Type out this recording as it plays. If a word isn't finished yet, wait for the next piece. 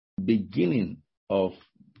beginning of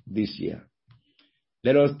this year.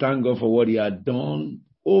 Let us thank God for what he had done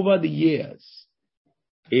over the years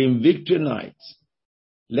in Victory Night.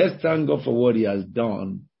 Let's thank God for what he has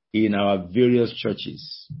done in our various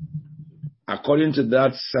churches. According to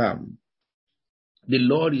that psalm, the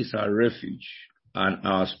Lord is our refuge and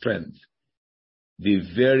our strength, the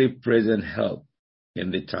very present help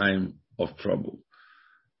in the time of trouble.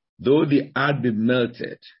 Though the earth be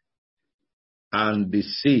melted and the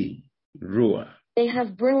sea roar, they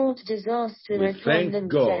have brought disaster we upon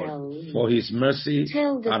thank God themselves. for his mercy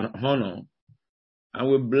and honor,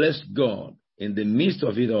 and we bless God in the midst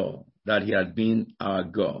of it all that he had been our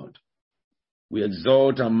God. We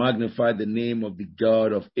exalt and magnify the name of the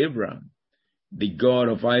God of Abraham, the God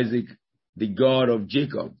of Isaac, the God of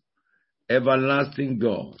Jacob, everlasting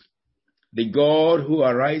God, the God who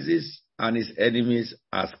arises and his enemies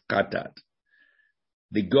are scattered,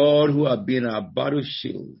 the God who has been our battle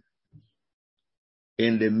shield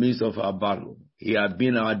in the midst of our battle. He has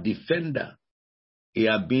been our defender. He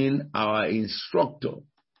has been our instructor.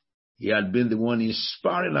 He has been the one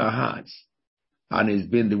inspiring our hearts, and he's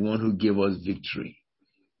been the one who gave us victory.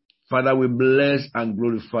 Father, we bless and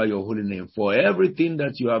glorify your holy name for everything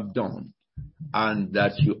that you have done and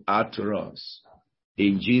that you are to us.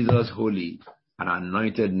 In Jesus' holy and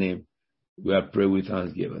anointed name, we are praying with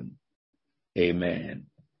thanksgiving. Amen.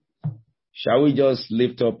 Shall we just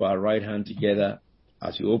lift up our right hand together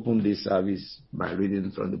as we open this service by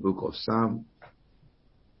reading from the book of Psalm?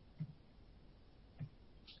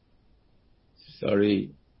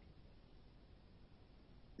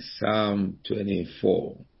 Psalm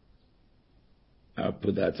 24. I'll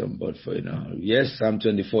put that on board for you now. Yes, Psalm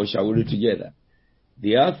 24. Shall we read together?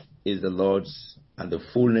 The earth is the Lord's and the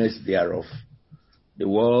fullness thereof, the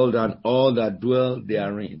world and all that dwell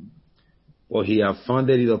therein. For he hath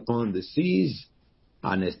founded it upon the seas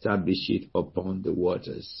and established it upon the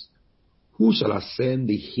waters. Who shall ascend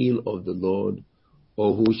the hill of the Lord,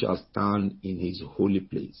 or who shall stand in his holy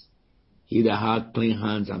place? He that hath clean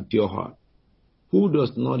hands and pure heart, who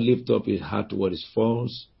does not lift up his heart toward his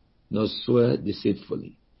false, nor swear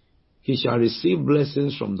deceitfully. He shall receive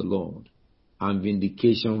blessings from the Lord, and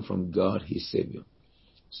vindication from God his Savior.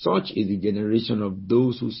 Such is the generation of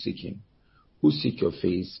those who seek him, who seek your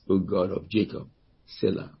face, O God of Jacob.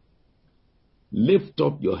 Selah. Lift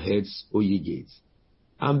up your heads, O ye gates,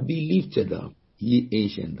 and be lifted up, ye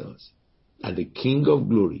ancient doors, that the King of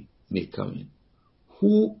glory may come in.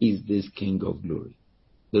 Who is this King of glory?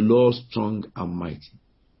 The Lord strong and mighty,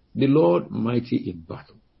 the Lord mighty in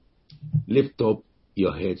battle. Lift up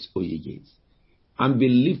your heads, O ye gates, and be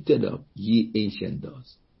lifted up, ye ancient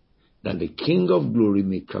doors, that the King of glory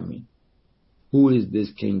may come in. Who is this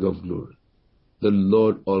King of glory? The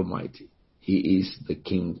Lord Almighty. He is the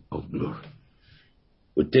King of glory.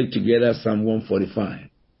 We take together Psalm 145.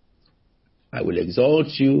 I will exalt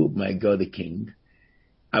you, my God the King.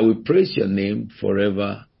 I will praise your name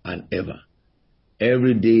forever and ever.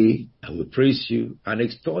 Every day I will praise you and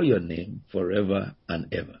extol your name forever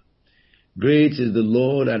and ever. Great is the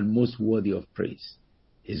Lord and most worthy of praise.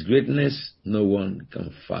 His greatness no one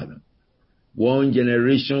can fathom. One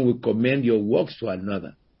generation will commend your works to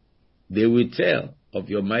another. They will tell of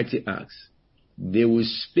your mighty acts. They will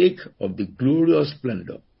speak of the glorious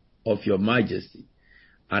splendor of your majesty,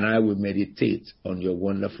 and I will meditate on your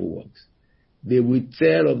wonderful works. They will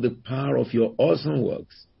tell of the power of your awesome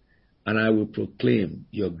works, and I will proclaim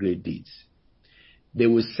your great deeds. They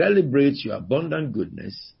will celebrate your abundant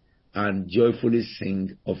goodness and joyfully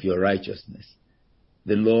sing of your righteousness.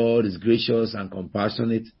 The Lord is gracious and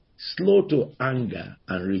compassionate, slow to anger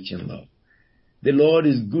and rich in love. The Lord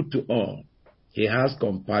is good to all. He has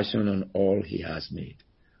compassion on all he has made.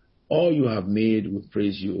 All you have made will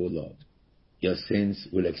praise you, O Lord. Your saints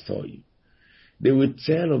will extol you. They will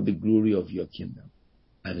tell of the glory of your kingdom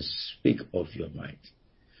and speak of your might,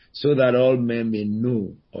 so that all men may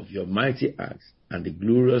know of your mighty acts and the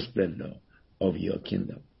glorious splendor of your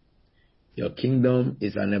kingdom. Your kingdom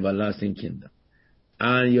is an everlasting kingdom,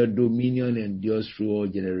 and your dominion endures through all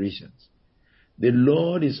generations. The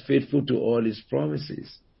Lord is faithful to all his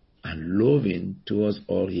promises and loving towards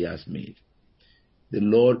all he has made. The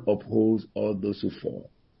Lord upholds all those who fall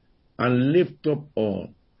and lifts up all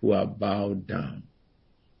who are bowed down.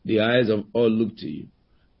 The eyes of all look to you,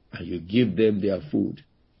 and you give them their food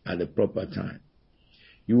at the proper time.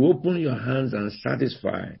 You open your hands and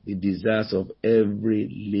satisfy the desires of every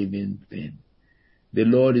living thing. The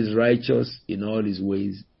Lord is righteous in all his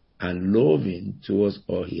ways and loving towards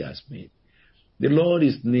all he has made. The Lord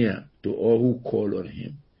is near to all who call on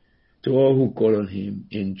him,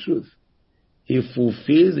 in truth. He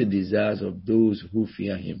fulfills the desires of those who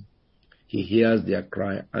fear him. He hears their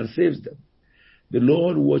cry and saves them. The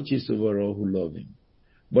Lord watches over all who love him,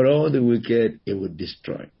 but all the wicked he will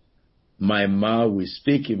destroy. My mouth will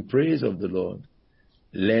speak in praise of the Lord.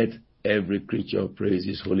 Let every creature praise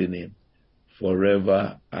his holy name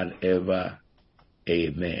forever and ever.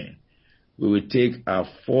 Amen. We will take our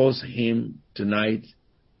first hymn tonight,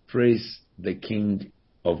 Praise the King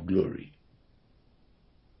of Glory.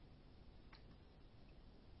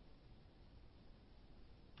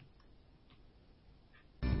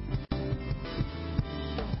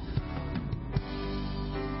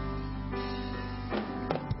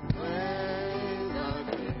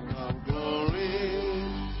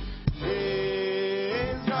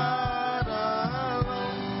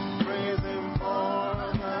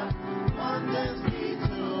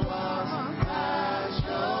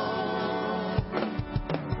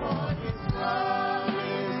 For his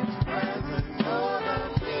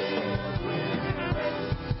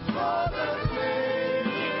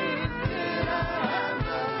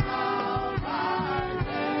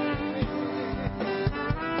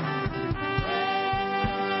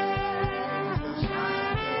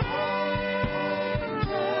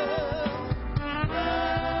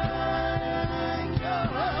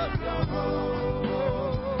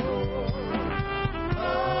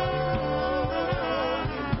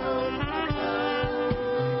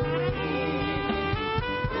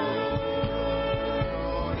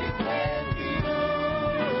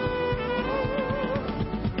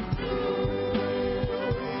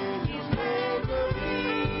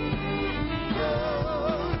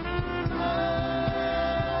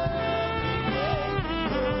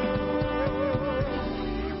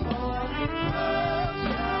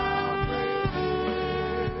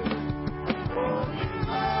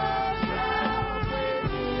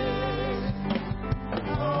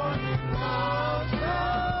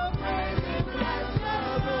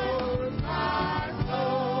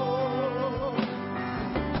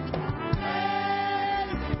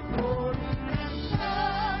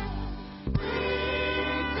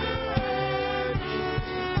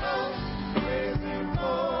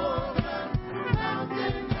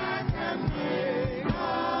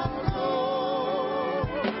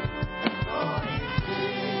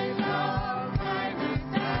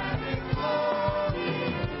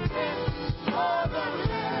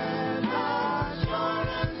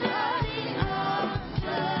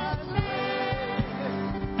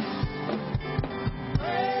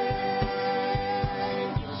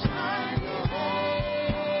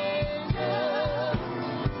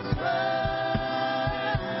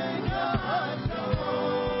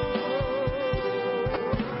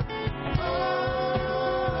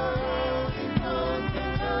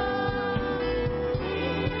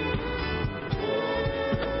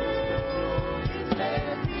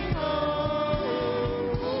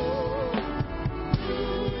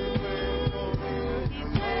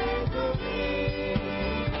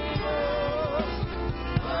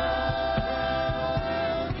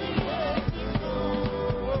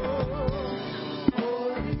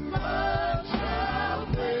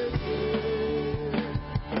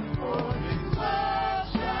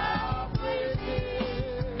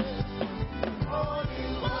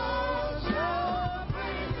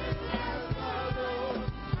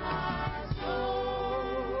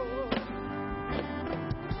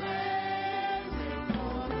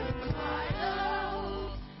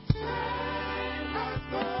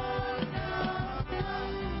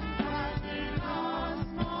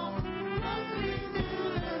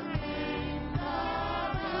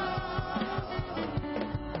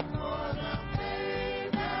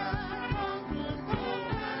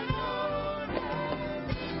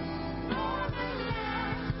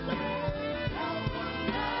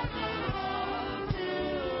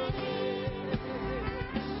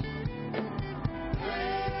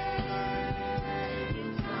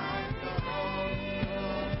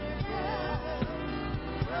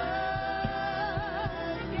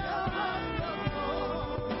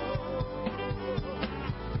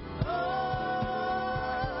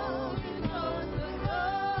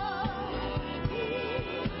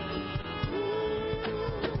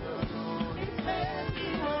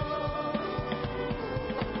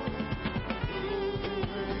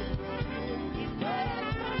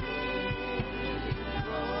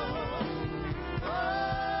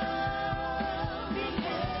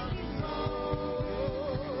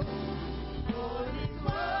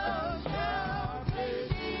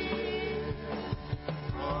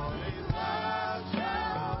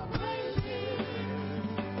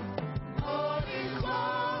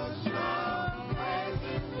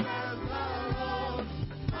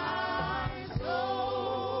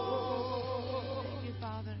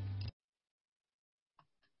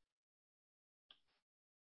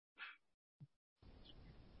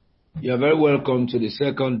You're very welcome to the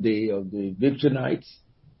second day of the Victory Night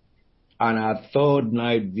and our third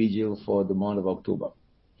night vigil for the month of October.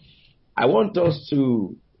 I want us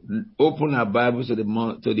to open our Bibles to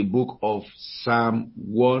the book of Psalm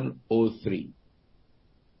 103.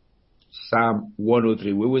 Psalm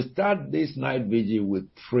 103. We will start this night vigil with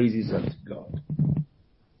praises unto God.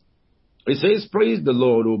 It says, "Praise the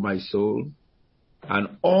Lord, O my soul,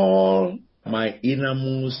 and all my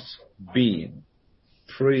innermost being.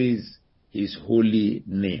 Praise his holy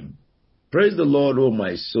name. Praise the Lord, O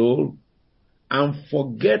my soul, and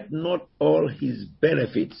forget not all his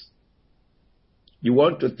benefits." You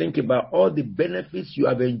want to think about all the benefits you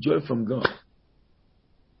have enjoyed from God.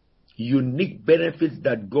 Unique benefits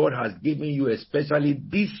that God has given you, especially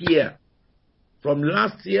this year. From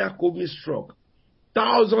last year, COVID struck.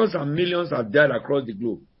 Thousands and millions have died across the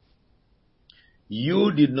globe.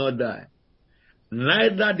 You did not die.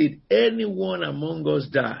 Neither did anyone among us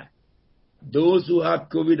die. Those who had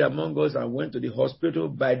COVID among us and went to the hospital,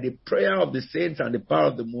 by the prayer of the saints and the power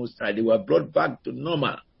of the Most High, they were brought back to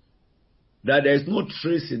normal. That there is no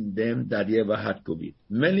trace in them that they ever had COVID.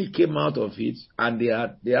 Many came out of it and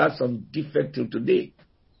they had some defect till today.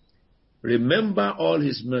 Remember all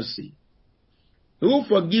his mercy. Who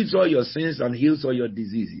forgives all your sins and heals all your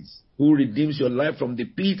diseases. Who redeems your life from the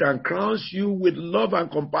pit and crowns you with love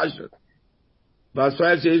and compassion. Verse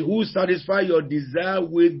 5 says, "Who satisfy your desire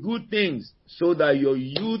with good things, so that your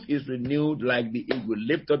youth is renewed like the eagle."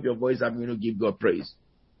 Lift up your voice. I'm going to give God praise.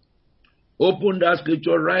 Open that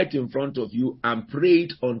scripture right in front of you and pray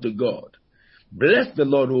it unto God. "Bless the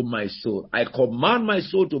Lord, O my soul. I command my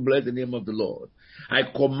soul to bless the name of the Lord. I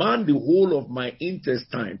command the whole of my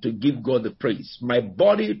intestine to give God the praise. My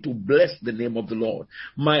body to bless the name of the Lord.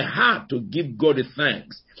 My heart to give God the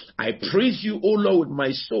thanks. I praise you, O Lord, with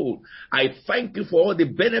my soul. I thank you for all the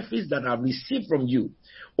benefits that I've received from you."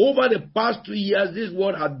 Over the past 2 years, this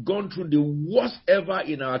world had gone through the worst ever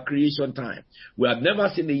in our creation time. We have never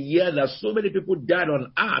seen a year that so many people died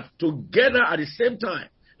on earth together at the same time,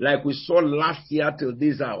 like we saw last year till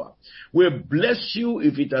this hour. We bless you.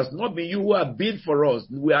 If it has not been you who have been for us,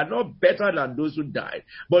 we are not better than those who died.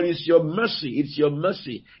 But it's your mercy, it's your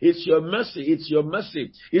mercy, it's your mercy, it's your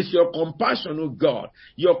mercy, it's your compassion, oh God.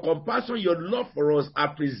 Your compassion, your love for us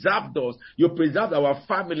have preserved us. You preserved our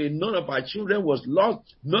family. None of our children was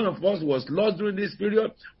lost. None of us was lost during this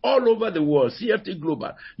period. All over the world, CFT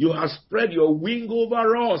Global, you have spread your wing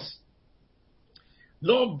over us.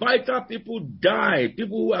 No, vital people died.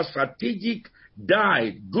 People who are strategic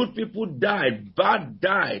died. Good people died. Bad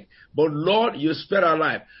died. But Lord, you spared our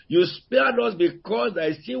life. You spared us because there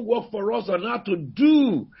is still work for us on earth to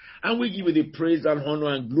do. And we give you the praise and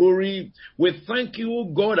honor and glory. We thank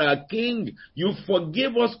you, God, our King. You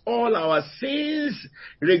forgive us all our sins,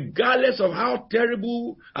 regardless of how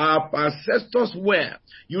terrible our ancestors were.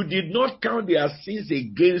 You did not count their sins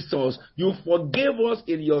against us. You forgave us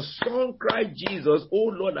in your Son, Christ Jesus, O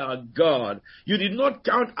Lord our God. You did not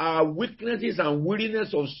count our weaknesses and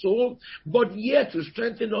weariness of soul, but yet to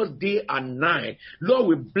strengthen us day and night. Lord,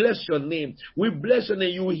 we bless your name. We bless your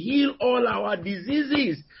name. You heal all our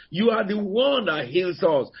diseases. You are the one that heals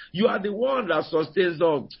us. You are the one that sustains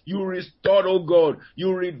us. You restored, oh God.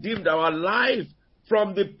 You redeemed our life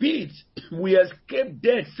from the pit. We escaped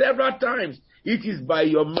death several times. It is by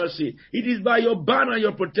your mercy. It is by your banner,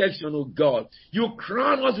 your protection, oh God. You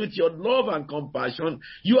crown us with your love and compassion.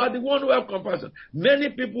 You are the one who have compassion. Many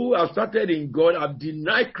people who have started in God have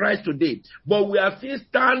denied Christ today, but we are still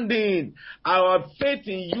standing. Our faith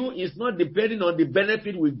in you is not depending on the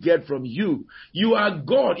benefit we get from you. You are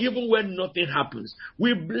God even when nothing happens.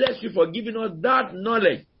 We bless you for giving us that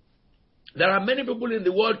knowledge. There are many people in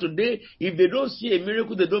the world today, if they don't see a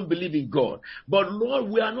miracle, they don't believe in God. But Lord,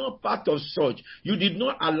 we are not part of such. You did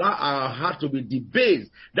not allow our heart to be debased,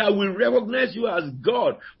 that we recognize you as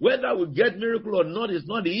God. Whether we get miracle or not is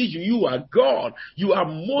not the issue. You are God. You are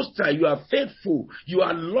most high. You are faithful. You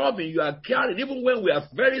are loving. You are caring. Even when we are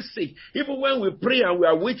very sick, even when we pray and we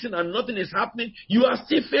are waiting and nothing is happening, you are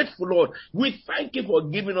still faithful, Lord. We thank you for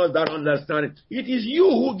giving us that understanding. It is you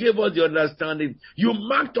who gave us the understanding. You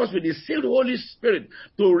marked us with the seal the Holy Spirit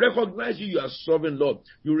to recognize you are sovereign, Lord.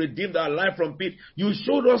 You redeemed our life from pit. You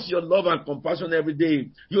showed us your love and compassion every day.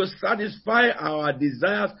 You satisfy our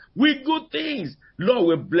desires with good things.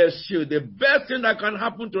 Lord, we bless you. The best thing that can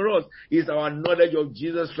happen to us is our knowledge of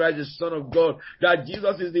Jesus Christ, the Son of God, that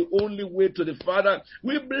Jesus is the only way to the Father.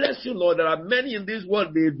 We bless you, Lord. There are many in this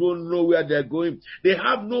world, they don't know where they're going. They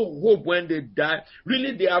have no hope when they die.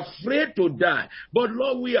 Really, they are afraid to die. But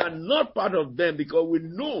Lord, we are not part of them because we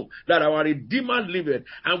know that our our Redeemer liveth,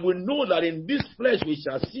 and we know that in this flesh we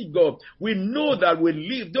shall see God. We know that we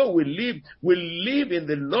live, though we live in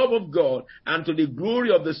the love of God and to the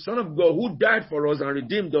glory of the Son of God who died for us and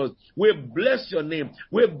redeemed us. We bless your name.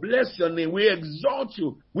 We bless your name. We exalt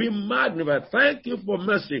you. We magnify. Thank you for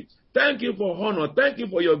mercy. Thank you for honor. Thank you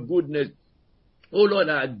for your goodness. Oh Lord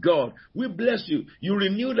our God, we bless you. You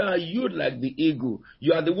renewed our youth like the eagle.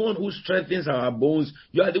 You are the one who strengthens our bones.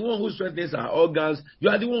 You are the one who strengthens our organs. You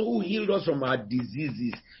are the one who healed us from our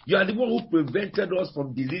diseases. You are the one who prevented us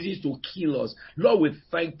from diseases to kill us. Lord, we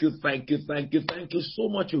thank you, thank you, thank you, thank you so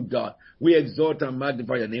much, oh God. We exalt and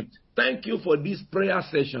magnify your name. Thank you for this prayer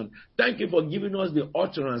session. Thank you for giving us the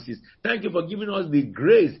utterances. Thank you for giving us the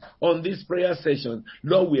grace on this prayer session.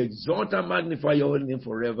 Lord, we exalt and magnify your holy name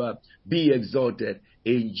forever. Be exalted.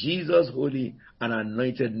 In Jesus' holy and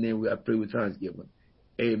anointed name we are praying with thanksgiving.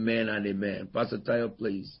 Amen and amen. Pastor Tayo,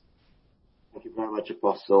 please. Thank you very much,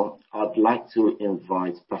 Apostle. I'd like to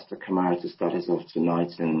invite Pastor Kamara to start us off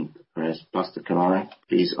tonight in prayers. Pastor Kamara,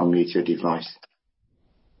 please unmute your device.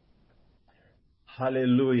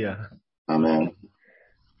 Hallelujah. Amen.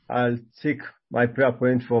 I'll take my prayer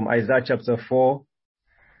point from Isaiah chapter 4.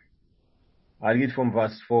 I'll read from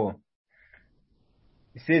verse 4.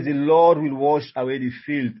 It says, the Lord will wash away the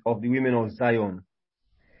filth of the women of Zion.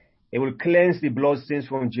 He will cleanse the bloodstains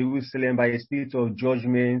from Jerusalem by a spirit of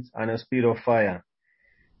judgment and a spirit of fire.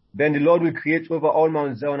 Then the Lord will create over all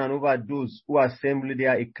Mount Zion and over those who assemble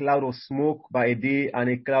there a cloud of smoke by day and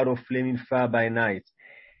a cloud of flaming fire by night.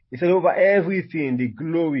 He said, over everything, the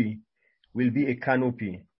glory will be a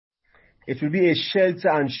canopy. It will be a shelter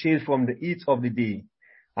and shade from the heat of the day,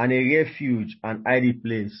 and a refuge and hiding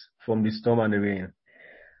place from the storm and the rain.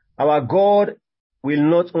 Our God will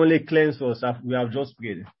not only cleanse us, as we have just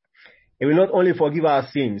prayed. He will not only forgive our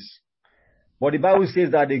sins, but the Bible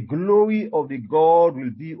says that the glory of the God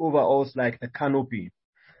will be over us like a canopy.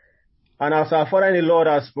 And as our Father in the Lord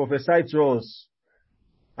has prophesied to us,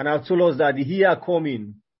 and have told us that the year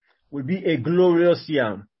coming will be a glorious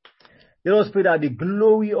year. Let us pray that the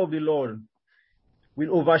glory of the Lord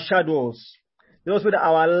will overshadow us. Let us pray that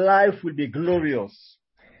our life will be glorious.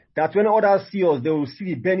 That when others see us, they will see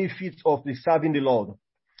the benefits of serving the Lord.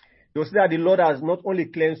 They will see that the Lord has not only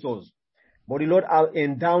cleansed us, but the Lord has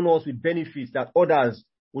endowed us with benefits that others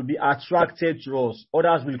will be attracted to us.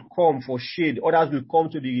 Others will come for shade. Others will come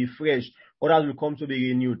to be refreshed. Others will come to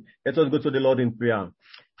be renewed. Let us go to the Lord in prayer.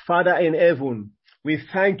 Father in heaven, we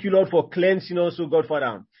thank you, Lord, for cleansing us, O God,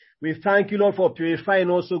 Father. We thank you, Lord, for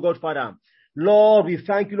purifying us, O God, Father. Lord, we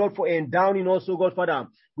thank you, Lord, for endowing us, O God, Father,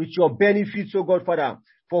 with your benefits, O God, Father,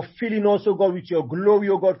 for filling us, O God, with your glory,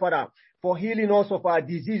 O God, Father, for healing us of our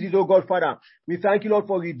diseases, O God, Father. We thank you, Lord,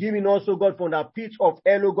 for redeeming us, O God, from the pit of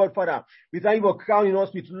hell, O God, Father. We thank you for crowning us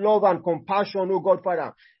with love and compassion, O God,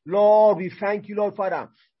 Father. Lord, we thank you, Lord, Father.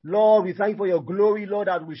 Lord, we thank you for your glory, Lord,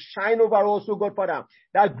 that will shine over us, O God, Father.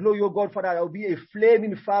 That glory, O God, Father, that will be a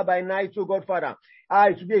flaming fire by night, O God, Father.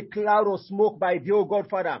 It will be a cloud of smoke by day, O God,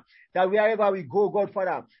 Father. That wherever we go, God,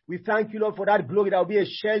 Father, we thank you, Lord, for that glory that will be a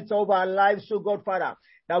shelter over our lives, O God, Father.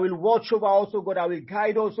 That will watch over us, O God, that will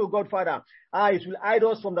guide us, O God, Father. It will hide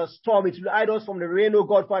us from the storm. It will hide us from the rain, O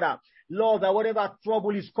God, Father. Lord, that whatever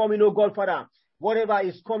trouble is coming, O God, Father, whatever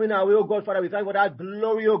is coming our way, O God, Father, we thank you for that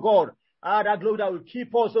glory, O God. That glory that will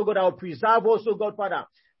keep us, O God, that will preserve us, O God, Father.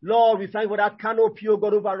 Lord, we thank you for that canopy, O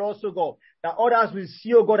God, over us, O God, that others will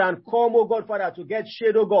see, O God, and come, O God, Father, to get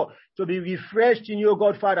shade, O God, to be refreshed in you, O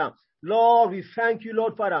God, Father. Lord, we thank you,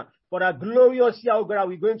 Lord, Father, for that glorious year, O God, that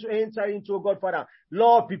we're going to enter into, O God, Father.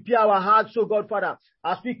 Lord, prepare our hearts, O God, Father,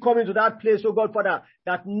 as we come into that place, O God, Father,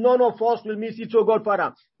 that none of us will miss it, O God,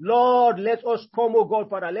 Father. Lord, let us come, O God,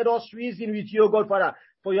 Father. Let us reason with you, O God, Father,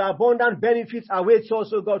 for your abundant benefits awaits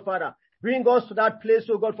us, O God, Father. Bring us to that place,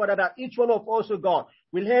 O God, Father, that each one of us, O God,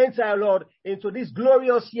 will enter, Lord, into this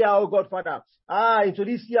glorious year, O God, Father. Into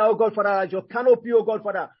this year, O God, Father, as your canopy, O God,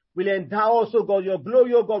 Father, will endow us, O God. Your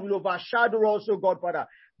glory, O God, will overshadow us, O God, Father.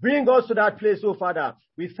 Bring us to that place, O Father.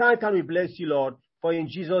 We thank and we bless you, Lord, for in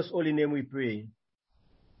Jesus' holy name we pray.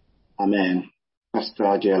 Amen. Pastor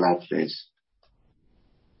Ajela, please.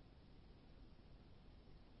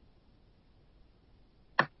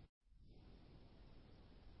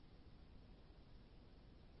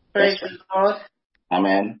 Praise the Lord.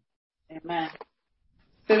 Amen. Amen.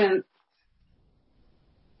 Good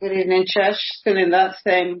evening, church. Still in that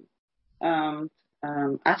same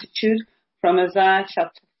attitude from Isaiah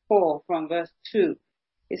chapter 4, from verse 2.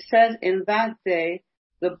 It says, in that day,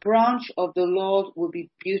 the branch of the Lord will be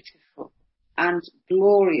beautiful and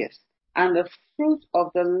glorious, and the fruit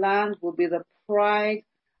of the land will be the pride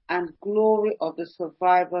and glory of the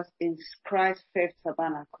survivors in Christ's faith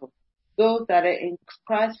tabernacle. those that are in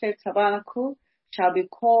Christ's Faith Tabernacle shall be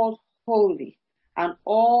called holy, and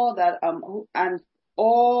the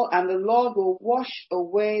Lord will wash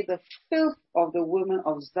away the filth of the women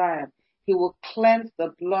of Zion. He will cleanse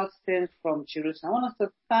the bloodstains from Jerusalem. I want us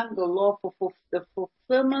to thank the Lord for the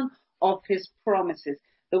fulfillment of His promises.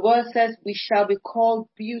 The word says we shall be called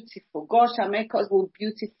beautiful. God shall make us, will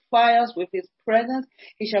beautify us with His presence.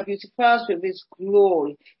 He shall beautify us with His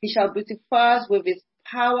glory. He shall beautify us with His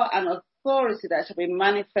power and authority that shall be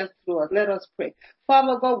manifest through us. Let us pray.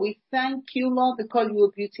 Father God, we thank you, Lord, because you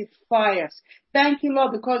will beautify us. Thank you,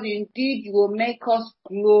 Lord, because indeed you will make us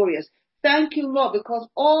glorious. Thank you, Lord, because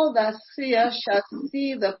all that see us shall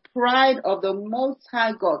see the pride of the Most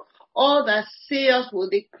High God. All that see us will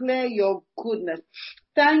declare your goodness.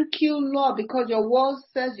 Thank you, Lord, because your word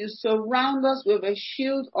says you surround us with a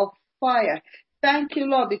shield of fire. Thank you,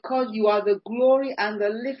 Lord, because you are the glory and the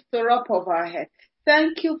lifter up of our head.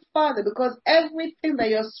 Thank you, Father, because everything that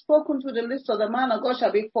you have spoken to the lips of the man of God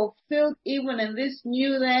shall be fulfilled even in this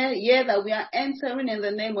new year that we are entering in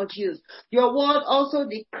the name of Jesus. Your word also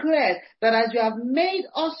declares that as you have made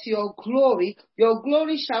us your glory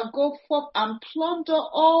shall go forth and plunder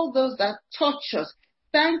all those that touch us.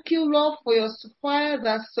 Thank you, Lord, for your fire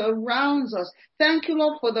that surrounds us. Thank you,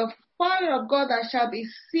 Lord, for the fire of God that shall be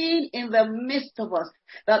seen in the midst of us,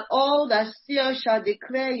 that all that see us shall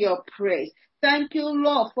declare your praise. Thank you,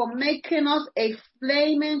 Lord, for making us a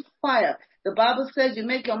flaming fire. The Bible says you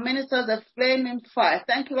make your ministers a flaming fire.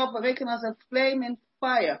 Thank you, Lord, for making us a flaming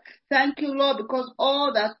fire. Thank you, Lord, because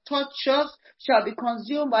all that touch us shall be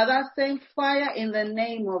consumed by that same fire in the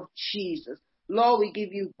name of Jesus. Lord, we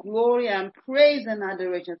give you glory and praise and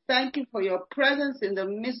adoration. Thank you for your presence in the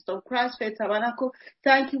midst of Christ's Faith Tabernacle.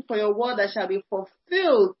 Thank you for your word that shall be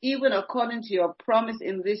fulfilled even according to your promise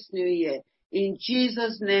in this new year. In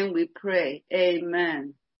Jesus' name we pray.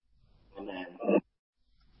 Amen. Amen.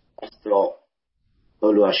 Pastor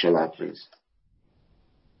Oluwashola, please.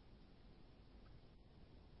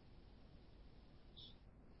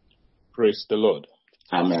 Praise the Lord.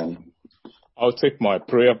 Amen. I'll take my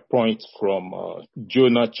prayer point from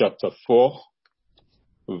Jonah chapter 4,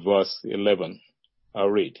 verse 11. I'll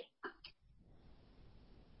read.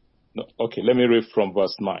 No, okay, let me read from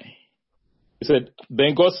verse 9. He said,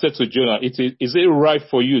 then God said to Jonah, is it right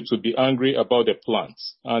for you to be angry about the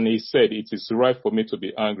plants? And he said, it is right for me to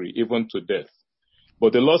be angry, even to death.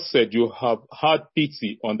 But the Lord said, you have had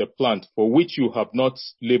pity on the plant for which you have not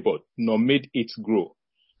labored, nor made it grow,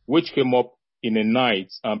 which came up in a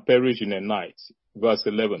night and perished in a night. Verse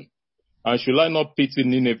 11. And should I not pity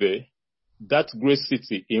Nineveh, that great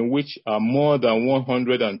city in which are more than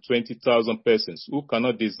 120,000 persons who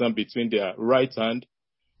cannot discern between their right hand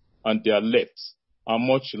and their left, and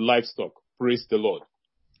much livestock? Praise the Lord.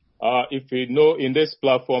 If you know, in this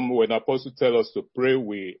platform, when Apostle tells us to pray,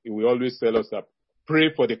 we always tell us that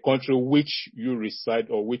pray for the country which you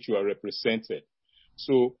reside or which you are represented.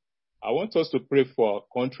 So I want us to pray for our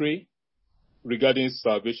country regarding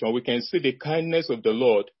salvation. We can see the kindness of the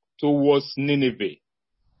Lord towards Nineveh.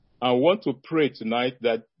 I want to pray tonight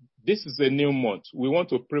that this is a new month. We want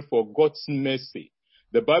to pray for God's mercy.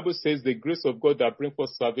 The Bible says the grace of God that brings forth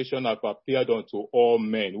salvation have appeared unto all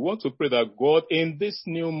men. We want to pray that God, in this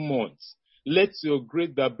new month, let your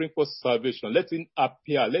grace that brings forth salvation, let it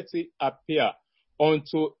appear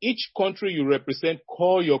unto each country you represent.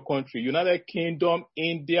 Call your country, United Kingdom,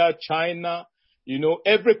 India, China,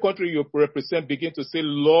 every country you represent, begin to say,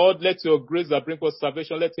 Lord, let your grace that brings forth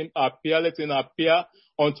salvation, let him appear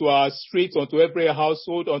unto our streets, unto every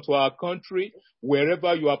household, unto our country,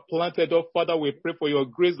 wherever you are planted up. Father, we pray for your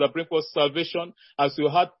grace that brings forth salvation. As you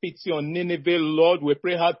had pity on Nineveh, Lord, we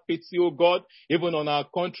pray have pity, O God, even on our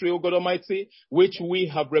country, O God Almighty, which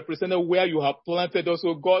we have represented, where you have planted us,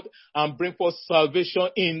 O God, and bring forth salvation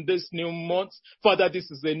in this new month. Father,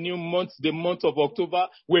 this is a new month, the month of October.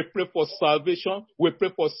 We pray for salvation. We pray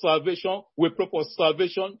for salvation. We pray for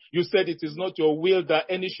salvation. You said it is not your will that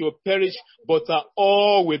any should perish, but that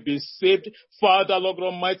all will be saved. Father, Lord God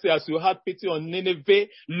Almighty, as you had pity on Nineveh,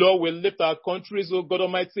 Lord, we lift our countries, O God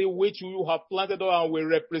Almighty, which you have planted and we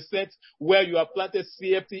represent, where you have planted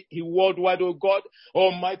CFT worldwide, O God.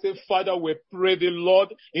 Almighty Father, we pray the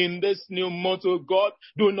Lord, in this new month, O God,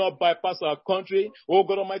 do not bypass our country. O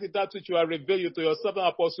God Almighty, that which you have revealed to your servant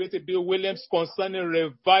Apostle Bill Williams concerning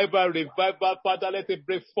revival, Father, let it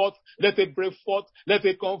break forth, let it break forth, let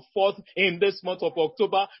it come forth in this month of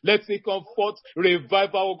October. Let it come forth, revival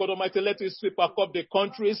revival, oh God Almighty, let it sweep across the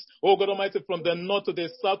countries, oh God Almighty, from the north to the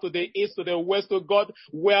south to the east to the west, oh God,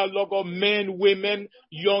 where, Lord God, men, women,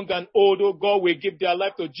 young and old, oh God, will give their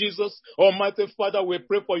life to Jesus. Almighty Father, we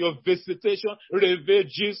pray for your visitation. Reveal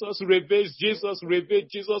Jesus, reveal Jesus, reveal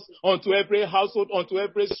Jesus unto every household, unto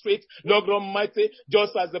every street. Lord Almighty,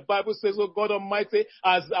 just as the Bible says, oh God Almighty,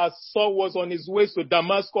 as Saul was on his way to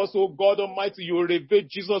Damascus, oh God Almighty, you will reveal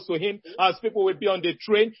Jesus to him. As people will be on the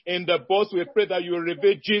train, in the bus, we pray that you will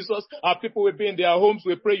reveal Jesus. Our people will be in their homes,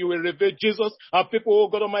 we pray you will reveal Jesus. Our people, oh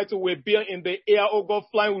God Almighty, will be in the air, oh God,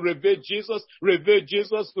 flying, we reveal Jesus, reveal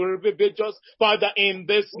Jesus, we reveal Jesus. Father, in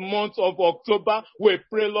this month of October, we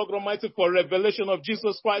pray, Lord Almighty, for revelation of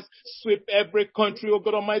Jesus Christ. Sweep every country, oh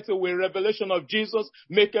God Almighty, with revelation of Jesus.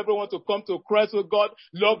 Make everyone to come to Christ, oh God.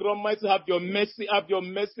 Lord Almighty, have your mercy as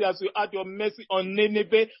you add your mercy on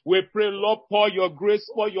Nineveh. We pray, Lord, pour your grace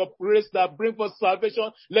that bring forth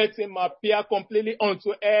salvation. Let him appear completely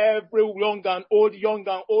unto every young and old,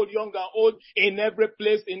 in every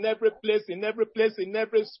place,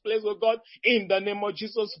 oh God. In the name of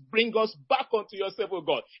Jesus, bring us back unto yourself, oh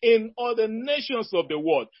God, in all the nations of the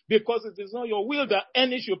world, because it is not your will that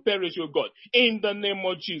any should perish, oh God. In the name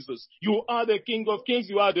of Jesus, you are the King of Kings,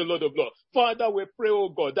 you are the Lord of Lords. Father, we pray, oh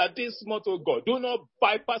God, that this month, oh God, do not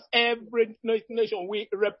bypass every nation we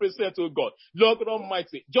represent, oh God. Lord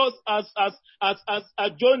Almighty, just as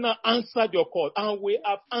Jonah answered your call, and we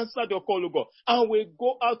have answered your call, oh God, and we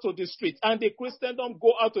go out to the street, and the Christendom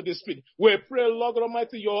go out to the street. We pray, Lord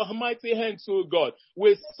Almighty, your mighty hands, oh God,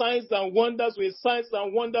 with signs and wonders,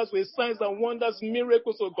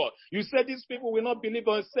 miracles, oh God. You said these people will not believe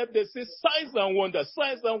except they see signs and wonders.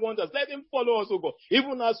 Let them follow us, oh God.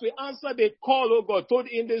 Even as we answer the call, oh God, told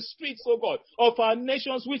in the streets, oh God, of our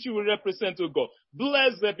nations which you will represent, oh God.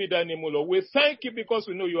 Blessed be thy name, O Lord. We thank you because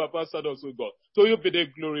we know you have answered us, O God. To you be the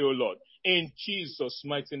glory, O Lord. In Jesus'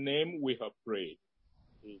 mighty name we have prayed.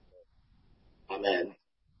 Amen.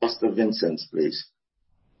 Pastor Vincent, please.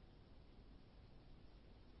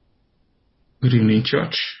 Good evening,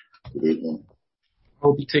 church. Good evening.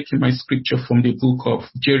 I'll be taking my scripture from the book of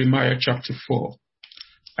Jeremiah chapter 4.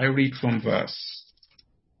 I read from verse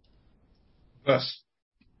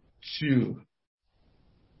 2.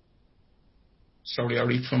 I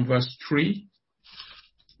read from verse 3.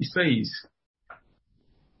 It says,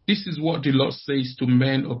 "This is what the Lord says to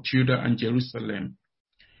men of Judah and Jerusalem.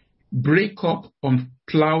 Break up on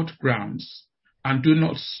plowed grounds and do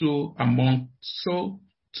not sow among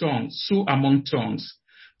tongues.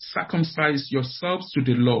 Circumcise yourselves to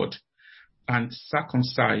the Lord and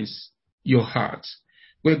circumcise your heart."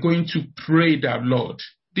 We're going to pray that, Lord,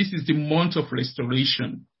 this is the month of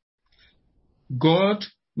restoration. God,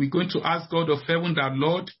 we're going to ask God of heaven that,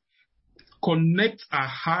 Lord, connect our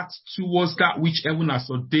hearts towards that which heaven has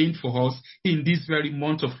ordained for us in this very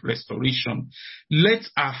month of restoration. Let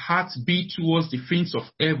our hearts be towards the things of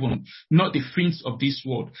heaven, not the things of this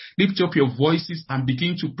world. Lift up your voices and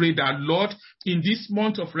begin to pray that, Lord, in this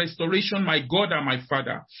month of restoration, my God and my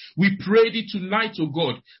Father, we pray thee tonight, O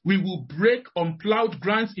God, we will break unplowed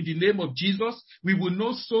grounds in the name of Jesus. We will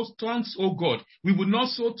not sow tongues, O God. We will not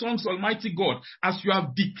sow tongues, Almighty God, as you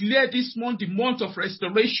have declared this month, the month of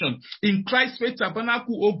restoration in Christ Faith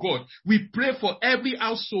Tabernacle, oh God. We pray for every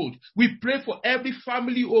household. We pray for every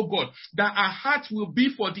family, oh God, that our heart will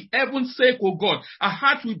be for the heaven's sake, oh God. Our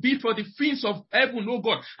heart will be for the things of heaven, oh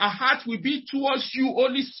God. Our heart will be towards you,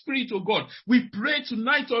 Holy Spirit, oh God. We pray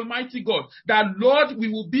tonight, Almighty God, that, Lord, we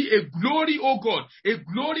will be a glory, oh God. A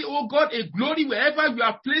glory, oh God, a glory wherever you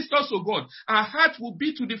have placed us, oh God. Our heart will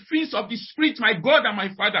be to the things of the Spirit, my God and my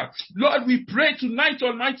Father. Lord, we pray tonight,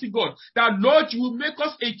 Almighty God, that, Lord, you will make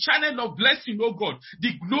us a channel of blessing, oh God.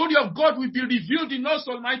 The glory of God will be revealed in us,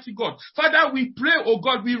 Almighty God. Father, we pray, oh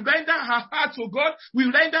God, we render our hearts, oh God, we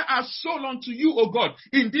render our soul unto you, oh God,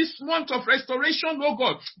 in this month of restoration, oh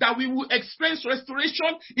God, that we will experience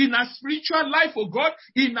restoration in our spiritual life, oh God,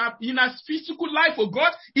 in our physical life, oh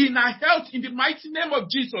God, in our health, in the mighty name of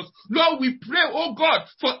Jesus. Lord, we pray, oh God,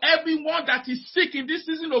 for everyone that is sick in this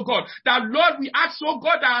season, oh God, that, Lord, we ask, oh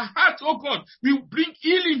God, that our heart, oh God, will bring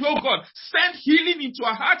healing, oh God, send healing into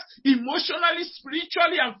our heart, emotionally,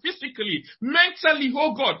 spiritually, and physically, mentally,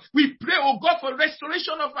 oh God. We pray, oh God, for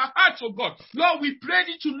restoration of our hearts, oh God. Lord, we pray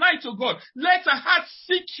thee tonight, oh God. Let our hearts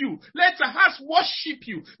seek you. Let our hearts worship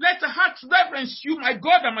you. Let our hearts reverence you, my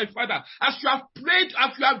God and my Father. As you have prayed,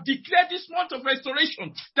 as you have declared this month of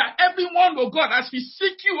restoration, that everyone, oh God, as we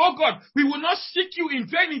seek you, oh God, we will not seek you in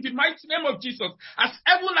vain in the mighty name of Jesus. As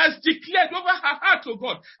heaven has declared over our heart, oh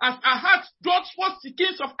God, as our heart draws forth the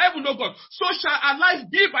kings of heaven, oh God, so shall our life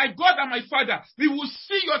be, by God and my Father. We will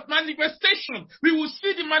see your manifestation. We will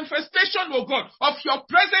see the manifestation manifestation, oh God, of your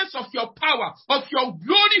presence, of your power, of your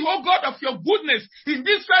glory, oh God, of your goodness in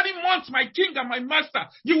this very month, my King and my Master.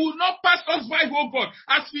 You will not pass us by, oh God,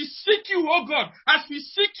 as we seek you, oh God, as we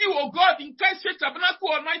seek you, oh God, in Christ Tabernacle,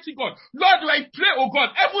 Almighty God. Lord, I pray, oh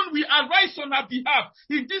God, heaven will arise on our behalf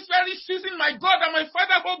in this very season, my God and my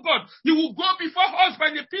Father, oh God. You will go before us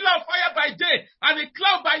by the pillar of fire by day and a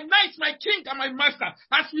cloud by night, my King and my Master,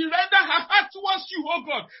 as we render our heart towards you, oh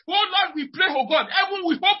God. Oh Lord, we pray, oh God, heaven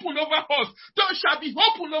will open over us. Doors shall be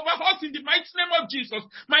opened over us in the mighty name of Jesus.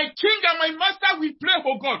 My King and my Master, we pray,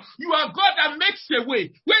 oh God, you are God that makes a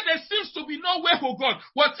way where there seems to be no way, oh God.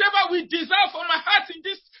 Whatever we desire from our hearts in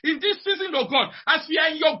this season, oh God, as we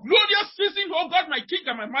are in your glorious season, oh God, my King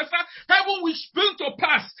and my Master, heaven will bring to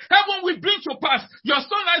pass. Heaven will bring to pass. Your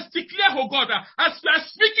Son has declared, oh God, as we are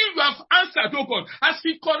speaking, you have answered, oh God. As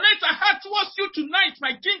we connect our heart towards you tonight,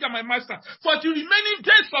 my King and my Master, for the remaining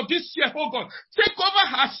days of this year, oh God, take over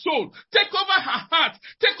her soul, take over her heart,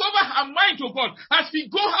 take over her mind, oh God, as we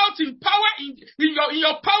go out in power, in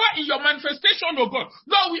your power, in your manifestation, oh God.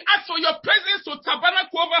 Lord, we ask for your presence to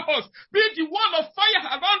tabernacle over us. Be the wall of fire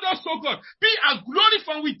around us, oh God. Be a glory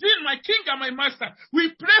from within, my King and my Master.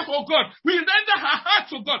 We pray, oh God, we render her heart,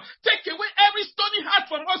 oh God. Take away every stony heart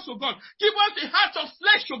from us, oh God. Give us a heart of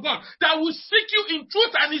flesh, oh God, that will seek you in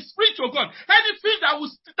truth and in spirit, oh God. Anything that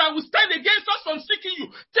will stand against us from seeking you,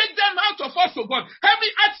 take them out of us, oh God.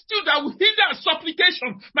 Every attitude that will hinder our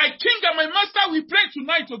supplication, my King and my Master, we pray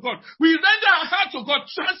tonight, oh God. We render our heart, oh God.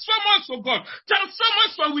 Transform us, oh God. Transform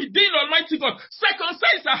us from within, Almighty God.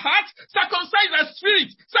 Circumcise our heart, circumcise our spirit,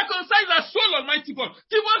 circumcise our soul, Almighty God.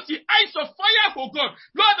 Give us the eyes of fire, oh God.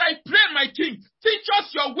 Lord, I pray, my King, teach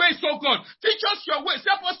us your ways, oh God. Teach us your ways.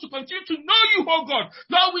 Help us to continue to know you, oh God.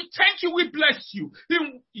 Lord, we thank you. We bless you.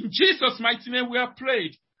 In Jesus' mighty name we have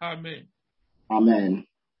prayed. Amen. Amen.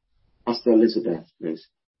 Pastor Elizabeth, please.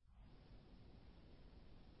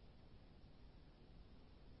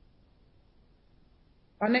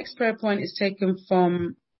 Our next prayer point is taken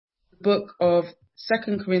from the book of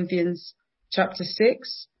 2 Corinthians chapter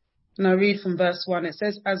 6. And I read from verse 1. It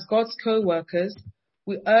says, as God's co-workers,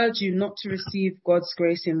 we urge you not to receive God's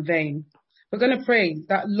grace in vain. We're going to pray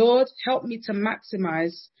that, Lord, help me to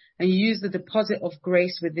maximize and use the deposit of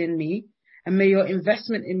grace within me, and may your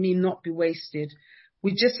investment in me not be wasted.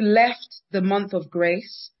 We just left the month of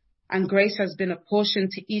grace, and grace has been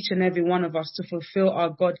apportioned to each and every one of us to fulfill our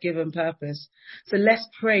God-given purpose. So let's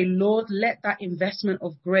pray, Lord, let that investment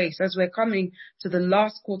of grace, as we're coming to the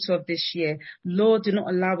last quarter of this year, Lord, do not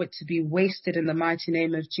allow it to be wasted in the mighty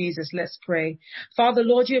name of Jesus. Let's pray. Father,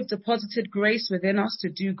 Lord, you have deposited grace within us to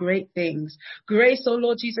do great things. Grace, oh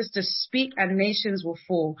Lord Jesus, to speak and nations will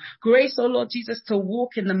fall. Grace, oh Lord Jesus, to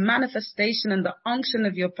walk in the manifestation and the unction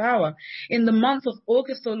of your power. In the month of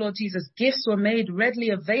August, oh Lord Jesus, gifts were made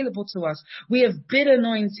readily available to us. We have been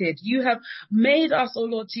anointed. You have made us, oh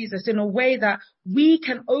Lord Jesus, in a way that we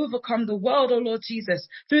can overcome the world, oh Lord Jesus,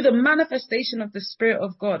 through the manifestation of the Spirit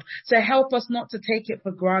of God. So help us not to take it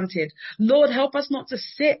for granted. Lord, help us not to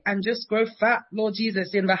sit and just grow fat, Lord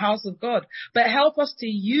Jesus, in the house of God, but help us to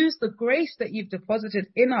use the grace that you've deposited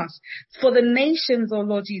in us for the nations, oh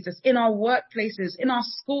Lord Jesus, in our workplaces, in our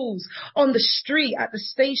schools, on the street, at the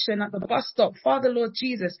station, at the bus stop. Father, Lord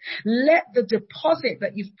Jesus, let the deposit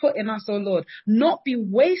that you've put in us, oh Lord, not be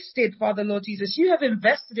wasted, Father, Lord Jesus. You have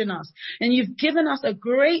invested in us and you've given us a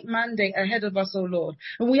great mandate ahead of us, oh Lord.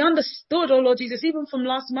 And we understood, oh Lord Jesus, even from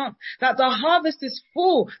last month, that the harvest is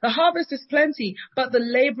full, the harvest is plenty, but the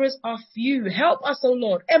laborers are few. Help us, oh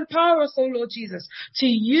Lord. Empower us, oh Lord Jesus, to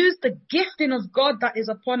use the gifting of God that is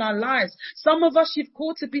upon our lives. Some of us you've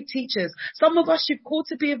called to be teachers. Some of us you've called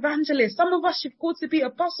to be evangelists. Some of us you've called to be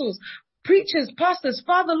apostles, preachers, pastors.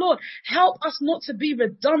 Father, Lord, help us not to be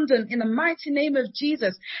redundant in the mighty name of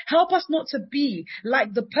Jesus. Help us not to be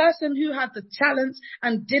like the person who had the talents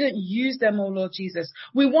and didn't use them, oh Lord Jesus.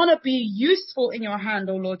 We want to be useful in your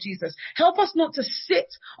hand, oh Lord Jesus. Help us not to sit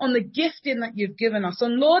on the gifting that you've given us.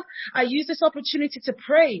 And Lord, I use this opportunity to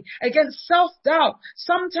pray against self-doubt.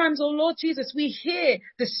 Sometimes, oh Lord Jesus, we hear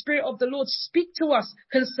the Spirit of the Lord speak to us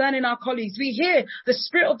concerning our colleagues. We hear the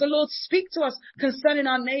Spirit of the Lord speak to us concerning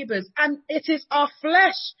our neighbors. And it is our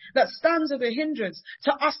flesh that stands as a hindrance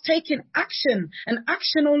to us taking action, an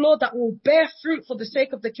action, oh Lord, that will bear fruit for the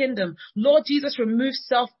sake of the kingdom. Lord Jesus, remove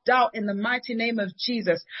self-doubt in the mighty name of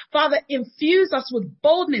Jesus. Father, infuse us with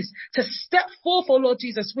boldness to step forth, oh Lord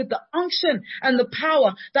Jesus, with the unction and the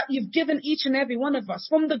power that you've given each and every one of us,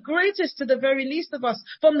 from the greatest to the very least of us,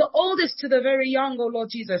 from the oldest to the very young, oh Lord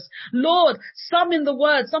Jesus. Lord, some in the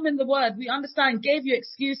word, we understand, gave you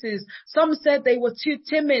excuses. Some said they were too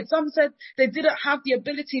timid. Some said said they didn't have the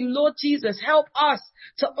ability. Lord Jesus, help us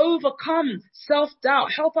to overcome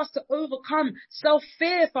self-doubt. Help us to overcome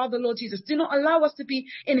self-fear, Father, Lord Jesus. Do not allow us to be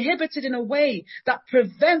inhibited in a way that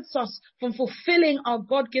prevents us from fulfilling our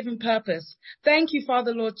God-given purpose. Thank you,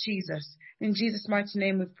 Father, Lord Jesus. In Jesus' mighty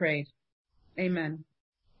name we've prayed. Amen.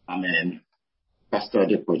 Amen. Pastor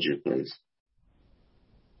Adepoju, please.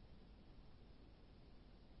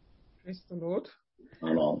 Praise the Lord.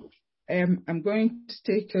 Amen. I'm going to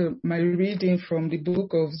take my reading from the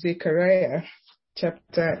book of Zechariah,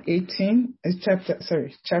 chapter 8,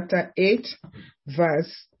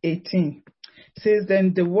 verse 18. It says,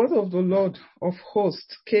 "Then the word of the Lord of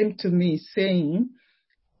hosts came to me, saying,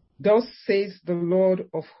 Thus says the Lord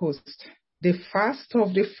of hosts, the fast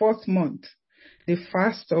of the 4th month, the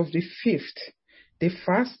fast of the 5th, the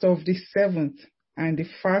fast of the 7th, and the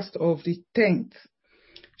fast of the 10th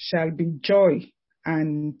shall be joy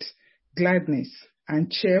and gladness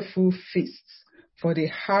and cheerful feasts for the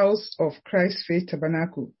house of Christ's Faith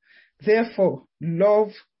Tabernacle. Therefore, love,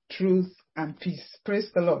 truth, and peace."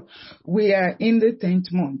 Praise the Lord. We are in the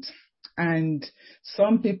 10th month, and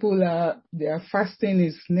some people their fasting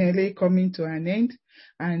is nearly coming to an end,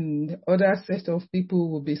 and other set of people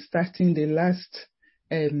will be starting the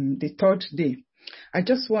 3rd day. I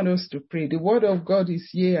just want us to pray. The word of God is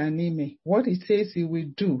yea and amen. What he says he will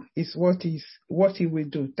do is what he will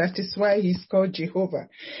do. That is why he's called Jehovah.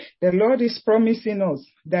 The Lord is promising us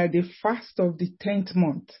that the fast of the 10th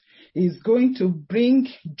month is going to bring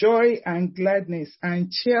joy and gladness and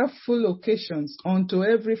cheerful occasions unto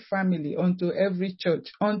every family, unto every church,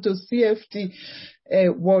 unto CFT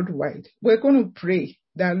worldwide. We're going to pray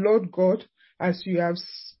that, Lord God, as you have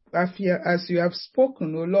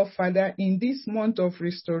spoken, O Lord Father, in this month of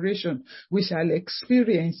restoration, we shall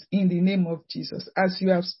experience in the name of Jesus. As you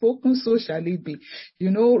have spoken, so shall it be.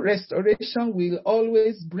 You know, restoration will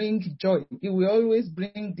always bring joy. It will always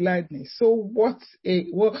bring gladness. So what a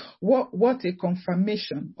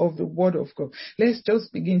confirmation of the word of God. Let's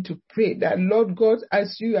just begin to pray that, Lord God,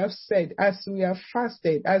 as you have said, as we have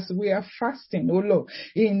fasted, as we are fasting, O Lord,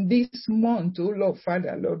 in this month, O Lord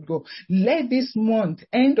Father, Lord God, let this month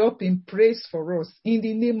end up in praise for us in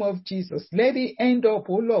the name of Jesus. Let it end up,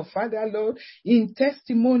 oh Lord, Father, Lord, in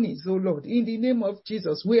testimonies, oh Lord, in the name of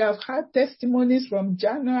Jesus. We have had testimonies from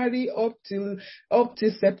January up till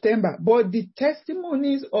September, but the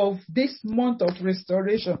testimonies of this month of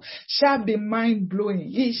restoration shall be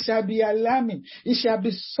mind-blowing. It shall be alarming. It shall be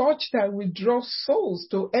such that we draw souls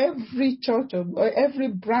to every church or every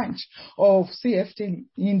branch of CFT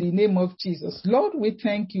in the name of Jesus. Lord, we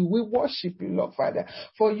thank you. We worship you, Lord Father,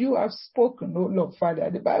 for you have spoken, oh Lord Father.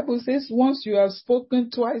 The Bible says, once you have spoken,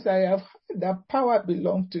 twice I have heard that power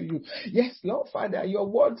belongs to you. Yes, Lord Father, your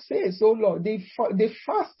word says, oh Lord, the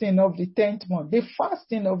fasting of the 10th month, the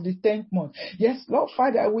fasting of the 10th month. Yes, Lord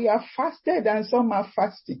Father, we are fasted and some are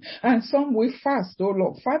fasting and some will fast, oh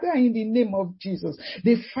Lord Father, in the name of Jesus.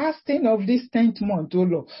 The fasting of this 10th month, oh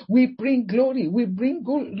Lord, we bring glory, we bring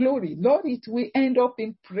glory. Lord, it will end up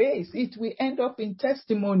in praise, it will end up in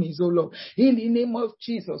testimonies, oh Lord, in the name of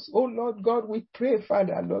Jesus. Oh Lord God, we pray,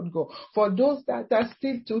 Father, Lord God, for those that are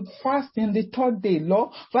still to fast in the 3rd day,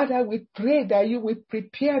 Lord, Father, we pray that you will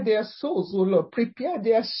prepare their souls, oh Lord, prepare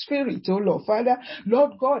their spirit, oh Lord, Father,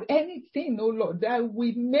 Lord God, anything, oh Lord, that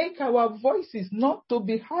we make our voices not to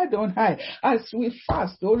be heard on high as we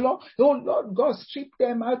fast, oh Lord God, strip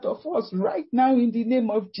them out of us right now in the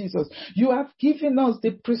name of Jesus. You have given us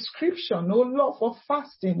the prescription, oh Lord, for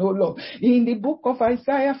fasting, oh Lord, in the book of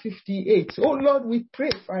Isaiah 58. Oh Lord, we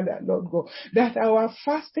pray, Father, Lord God, that our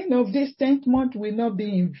fasting of this 10th month will not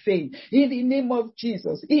be in vain. In the name of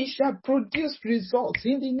Jesus, it shall produce results.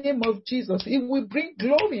 In the name of Jesus, it will bring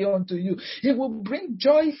glory unto you. It will bring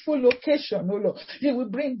joyful occasion, oh Lord. It will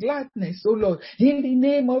bring gladness, oh Lord. In the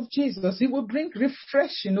name of Jesus, it will bring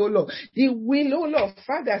refreshing, oh Lord. It will, oh Lord,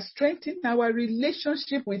 Father, strengthen our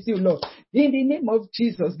relationship with you, Lord. In the name of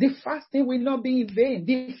Jesus, the fasting will not be in vain.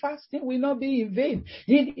 The fasting will not be in vain.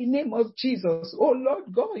 In the name of Jesus, oh Lord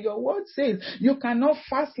God, your word says you cannot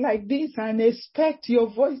fast like this and expect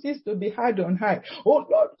your voices to be heard on high. Oh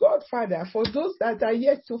Lord God, Father, for those that are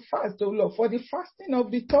yet to fast, oh Lord, for the fasting of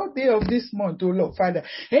the 3rd day of this month, oh Lord, Father,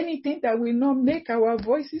 anything that will not make our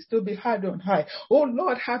voices to be heard on high, oh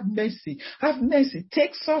Lord, have mercy. Have mercy.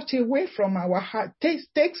 Take such away from our heart. Take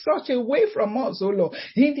such away from us, oh Lord,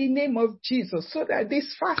 in the name of Jesus, so that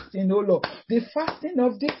this fasting, oh Lord, the fasting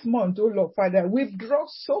of this month, oh Lord, Father, withdraw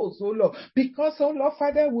souls, oh Lord, because, oh Lord,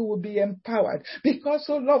 Father, we will be empowered. Because,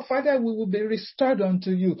 oh Lord, Father, we will be restored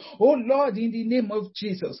unto you. Oh Oh Lord, in the name of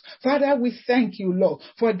Jesus. Father, we thank you, Lord,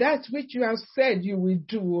 for that which you have said you will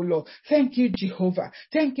do, oh Lord. Thank you, Jehovah.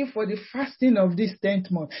 Thank you for the fasting of this 10th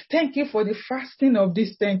month. Thank you for the fasting of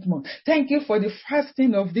this 10th month. Thank you for the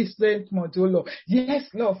fasting of this 10th month, oh Lord. Yes,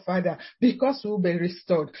 Lord, Father, because we will be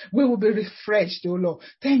restored. We will be refreshed, oh Lord.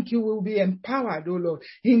 Thank you. We will be empowered, oh Lord,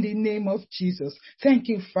 in the name of Jesus. Thank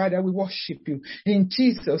you, Father. We worship you. In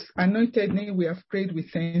Jesus' anointed name, we have prayed with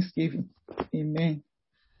thanksgiving. Amen.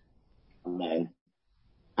 Amen.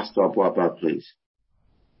 Pastor Abuaba, please.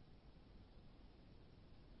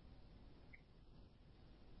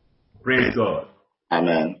 Praise God.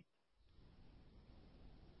 Amen.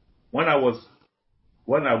 When I was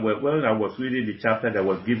reading the chapter that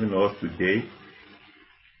was given us today,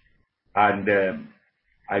 and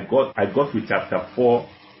I got to chapter 4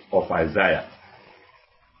 of Isaiah,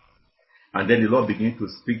 and then the Lord began to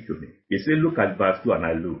speak to me. He said, "Look at verse 2," and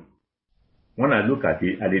I look. When I look at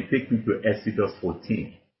it, and they take me to Exodus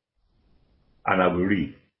 14, and I will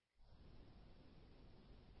read.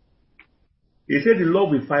 He said, "The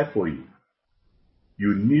Lord will fight for you.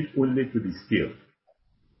 You need only to be still."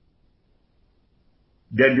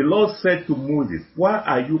 Then the Lord said to Moses, "Why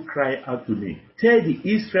are you crying out to me? Tell the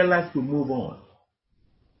Israelites to move on."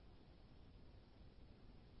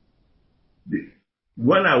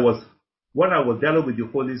 When I was dealing with the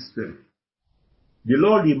Holy Spirit, the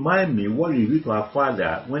Lord reminded me what he did to our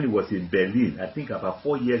father when he was in Berlin, I think about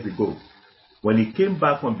 4 years ago. When he came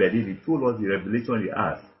back from Berlin, he told us the revelation he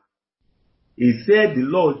asked. He said the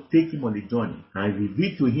Lord take him on the journey and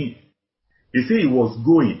revealed to him. He said he was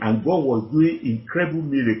going and God was doing incredible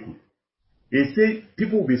miracles. He said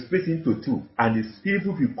people will be split into two and the spirit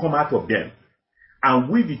will come out of them. And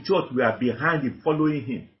we, the church, we are behind him, following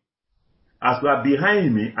him. As we are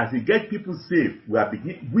behind him, as he gets people saved, we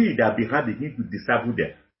that are behind begin to disciple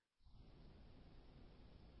them.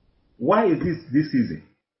 Why is this season?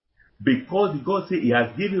 Because God said he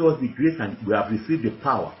has given us the grace and we have received the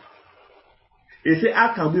power. He said,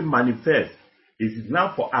 how can we manifest? It is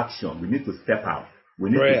now for action. We need to step out. We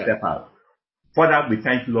need to step out. For that, we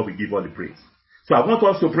thank you, Lord. We give all the praise. So I want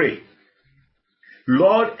us to pray.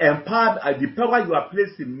 Lord, empower the power you have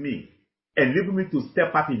placed in me, enable me to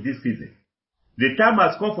step up in this season. The time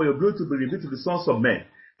has come for your glory to be revealed to the sons of men.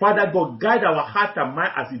 Father God, guide our heart and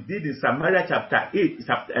mind as it did in Samaria chapter 8,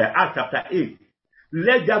 Acts chapter 8.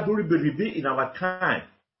 Let that glory be revealed in our time,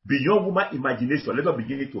 beyond human imagination. Let us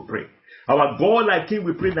begin to pray. Our God, like King,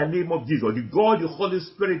 we pray in the name of Jesus, the God, the Holy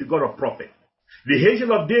Spirit, the God of prophet, the ancient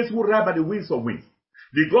of days who ride by the wings of winds,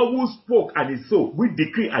 the God who spoke and is so, we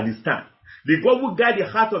decree and is stand, the God who guide the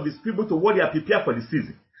heart of his people to what they are prepared for the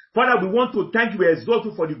season. Father, we want to thank you, we exalt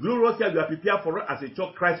you for the glorious year you are prepared for us as a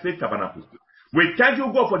church, Christ Faith Tabernacle. We thank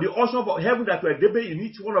you, God, for the ocean of heaven that you are debating in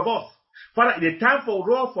each one of us. Father, in the time for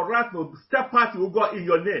us to step out, O God, in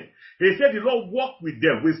your name. He said the Lord walk with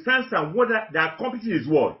them with signs and wonders that accomplish his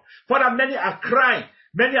word. Father, many are crying.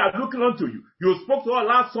 Many are looking unto you. You spoke to us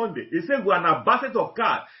last Sunday. He said, we are an ambassador of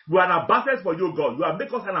God. We are an ambassador for you, God. You are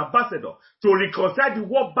making us an ambassador to reconcile the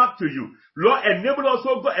world back to you. Lord, enable us,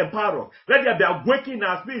 oh God, empower us. Let there be awakening in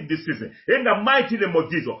our spirit this season. In the mighty name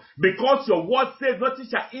of Jesus. Because your word says, nothing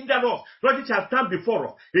shall hinder us. Nothing shall stand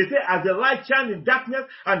before us. He said, as the light shines in darkness,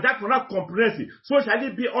 and that will not comprehend it, so shall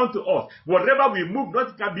it be unto us. Whatever we move,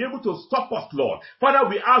 nothing can be able to stop us, Lord. Father,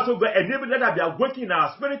 we ask, oh God, enable, let there be awakening in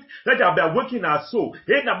our spirit. Let there be awakening in our soul.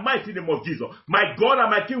 In the mighty name of Jesus. My God and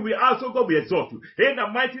my King, we ask, oh God, we exalt you. In the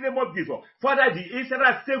mighty name of Jesus. Father, the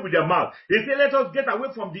Israelites say with their mouth, they say, let us get away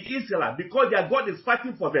from the Israelites, because their God is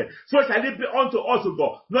fighting for them. So shall it be unto us, O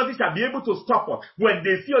God. Nothing shall be able to stop us. When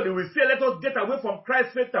they see us, they will say, let us get away from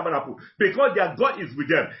Christ's Faith Tabernacle, because their God is with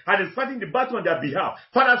them and is fighting the battle on their behalf.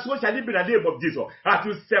 Father, so shall it be in the name of Jesus. As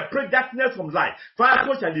you separate darkness from light, Father,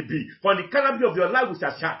 so shall it be. For the canopy of your light we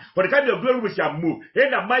shall shine. For the canopy of glory we shall move. In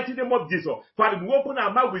the mighty name of Jesus. Father, we open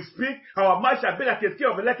our mouth, we speak. Our mouth shall be like a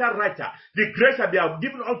scale of a letter writer. The grace shall be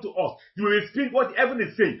given unto us. You will speak what heaven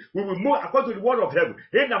is saying. We will move according to the word of heaven.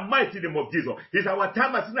 In the mighty name of Jesus. It's our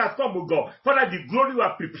time as soon as come, O God. Father, the glory you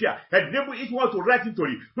have prepared, enable each one to write into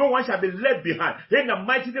it. No one shall be left behind. In the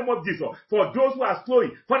mighty name of Jesus. For those who are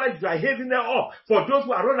slowing, Father, you are hating them up. For those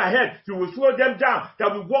who are run ahead, you will slow them down.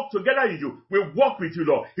 That we walk together with you. We walk with you,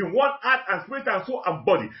 Lord. In one heart and spirit and soul and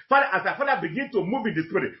body. Father, as our Father begin to move in the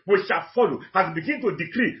spirit, we shall follow. As we begin begin to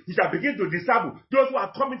decree, we shall begin to disable those who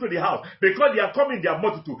are coming to the house, because they are coming in their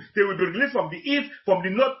multitude. They will be released from the east, from the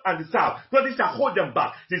north, and the south. Nothing shall hold them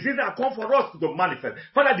back. The season has come for us to manifest.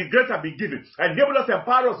 Father, the grace have been given. Enable us,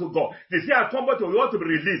 empower us, O God. The season has come to we want to be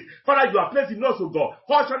released. Father, you are placing us, O God.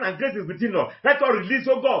 Caution and grace is within us. Let us release,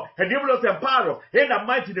 O God. Enable us, empower us. In the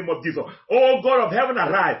mighty name of Jesus. O God of heaven,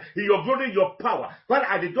 arise in your glory, in your power. Father,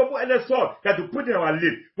 at the double-edged sword that you put in our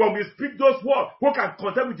lips, when we speak those words, who can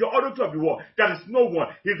contend with your authority of the word? There is no one.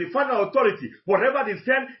 He is the final authority. Whatever they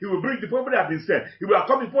send, he will bring the people that have been sent. He will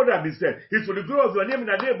come before they have been sent. It's for the glory of your name, in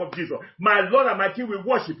the name of Jesus. My Lord and my King, we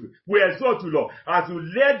worship you. We exalt you, Lord, as you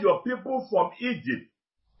led your people from Egypt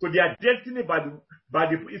to their destiny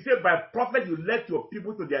it said by prophet you led your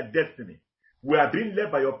people to their destiny. We are being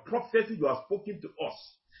led by your prophecy you have spoken to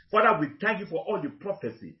us. Father, we thank you for all the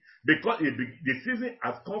prophecy, because the season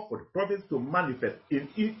has come for the prophets to manifest in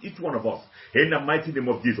each one of us. In the mighty name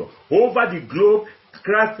of Jesus. Over the globe,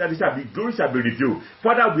 Christ glory shall be revealed.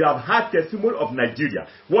 Father, we have had testimony of Nigeria.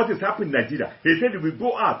 What is happening in Nigeria? He said it will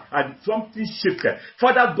go out and something shifted.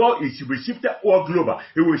 Father God, it should be shifted all global.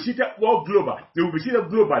 It will shift all global. It will be shifted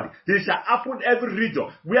globally. It shall happen every region.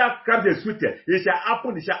 Where Christ is seated. It shall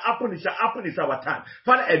happen. It shall happen. It shall happen. It's our time.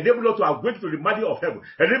 Father, enable us to awake to the mighty of heaven.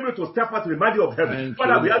 Enable us to step out to the mighty of heaven.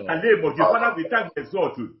 Father, we have the name of Jesus. Father, we thank you and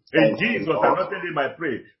exalt you. In Jesus' name I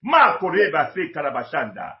pray.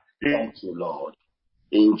 Thank you, Lord.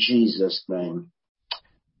 In Jesus' name.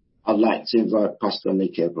 I'd like to invite Pastor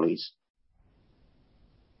Nicky, please.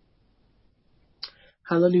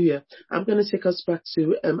 Hallelujah. I'm going to take us back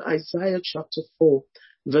to Isaiah chapter 4,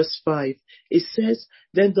 verse 5. It says,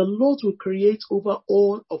 then the Lord will create over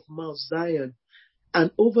all of Mount Zion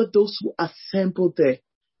and over those who assemble there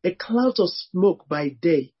a cloud of smoke by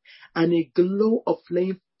day and a glow of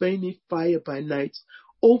flaming fire by night.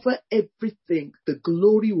 Over everything, the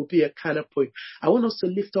glory will be a canopy. I want us to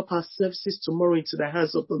lift up our services tomorrow into the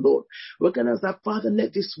hands of the Lord. We're going to say, Father,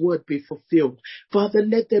 let this word be fulfilled. Father,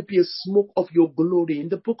 let there be a smoke of your glory. In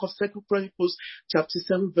the book of 2 Chronicles, chapter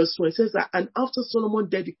 7, verse 1, it says that, and after Solomon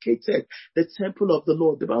dedicated the temple of the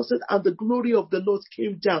Lord, the Bible says, and the glory of the Lord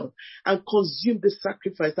came down and consumed the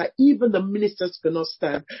sacrifice, that even the ministers cannot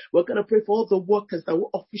stand. We're going to pray for all the workers that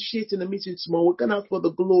will officiate in the meeting tomorrow. We're going to ask for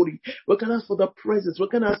the glory. We're going to ask for the presence.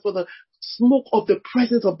 We're going to ask for the smoke of the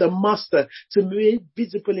presence of the Master to be made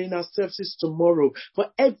visible in our services tomorrow. For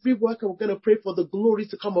every worker, we're going to pray for the glory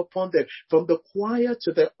to come upon them, from the choir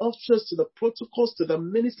to the ushers to the protocols to the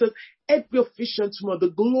ministers. Every official tomorrow, the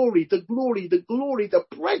glory, the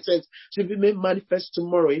presence should be made manifest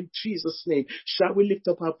tomorrow in Jesus' name. Shall we lift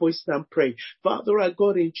up our voice and pray? Father, our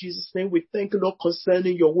God, in Jesus' name, we thank you, Lord,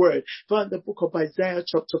 concerning your word. Father, in the book of Isaiah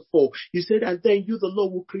chapter 4, you said, and then you, the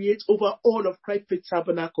Lord, will create over all of Christ Faith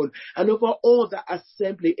Tabernacle and over all the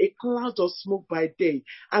assembly a cloud of smoke by day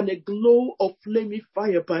and a glow of flaming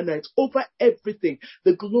fire by night. Over everything,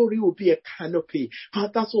 the glory will be a canopy.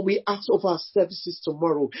 Father, that's what we ask of our services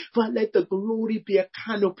tomorrow. Father, let the glory be a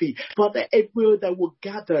canopy. Father, everywhere that will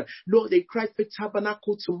gather, Lord, in Christ Faith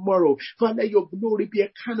Tabernacle tomorrow, Father, let your glory be a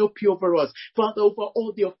canopy over us. Father, over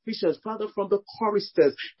all the officials, Father, from the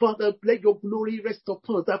choristers, Father, let your glory rest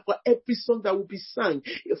upon us. That for every song that will be sung,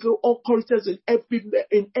 for all choristers in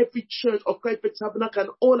every church of Christ Faith Tabernacle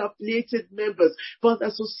and all affiliated members, Father,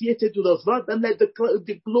 associated with us, Father, let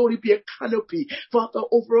the glory be a canopy, Father,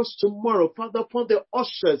 over us tomorrow, Father, upon the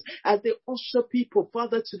ushers as they usher people,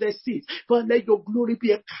 Father, to their seats. Father, let your glory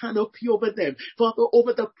be a canopy over them. Father,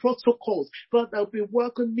 over the protocols, Father, there will be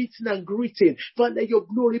welcome, meeting and greeting. Father, let your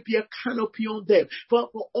glory be a canopy on them. Father,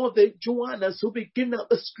 for all the Joannas who be giving out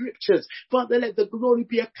the scriptures, Father, let the glory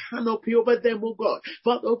be a canopy over them, oh God.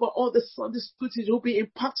 Father, over all the Sunday school teachers who will be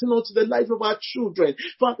impacting onto the life of our children.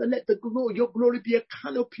 Father, let your glory be a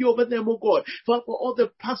canopy over them, oh God. Father, for all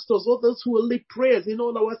the pastors, all those who will lead prayers in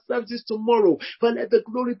all our services tomorrow, Father, let the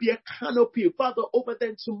glory be a canopy, Father, over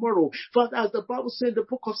them tomorrow. Father, as the Bible says in the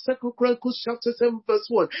book of 2 Chronicles chapter 7 verse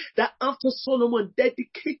 1, that after Solomon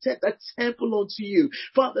dedicated the temple unto you,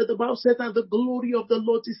 Father, the Bible says that the glory of the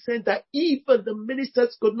Lord descended, that even the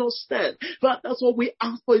ministers could not stand. Father, that's what we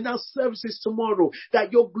ask for in our services tomorrow,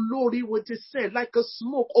 that your glory will descend like a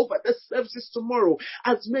smoke over the services tomorrow.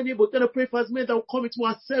 As many, we're going to pray for as many that will come into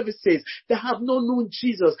our services that have not known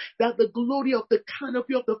Jesus, that the glory of the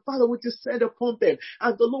canopy of the Father will descend upon them,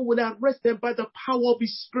 and the Lord will arrest them by the power of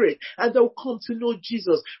His Spirit. Spirit, and they will come to know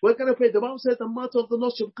Jesus. We're going to pray. The Bible says the mouth of the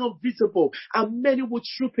Lord shall become visible, and many will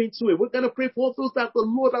troop into it. We're going to pray for all those that the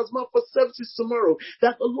Lord has marked for services tomorrow,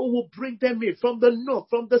 that the Lord will bring them in from the north,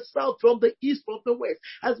 from the south, from the east, from the west.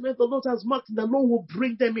 As many the Lord has marked, the Lord will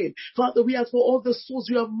bring them in. Father, we ask for all the souls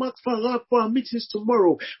you have marked for our meetings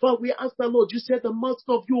tomorrow. Father, we ask the Lord, you said the mouth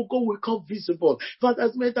of your God will become visible. Father,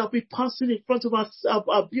 as many that will be passing in front of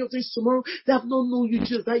our buildings tomorrow, they have not known you,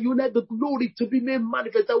 Jesus, that you let the glory to be made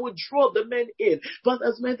manifest, that will draw the men in. Father,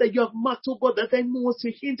 as many that you have marked, oh God, that anyone wants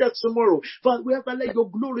to hinder tomorrow. Father, we have to let your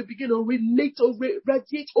glory begin to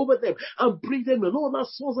radiate over them and bring them in. All our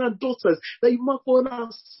sons and daughters that you mark for our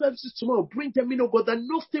services tomorrow, bring them in, oh God, that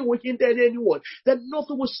nothing will hinder anyone, that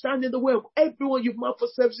nothing will stand in the way of everyone you've marked for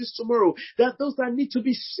services tomorrow, that those that need to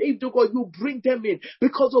be saved, oh God, you bring them in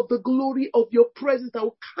because of the glory of your presence that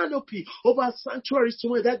will canopy over our sanctuaries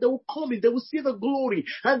tomorrow, that they will come in, they will see the glory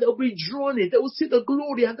and they'll be drawn in, they will see the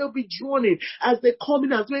glory and they'll be drawn in as they come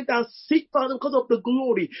in, as when they are sick, Father, because of the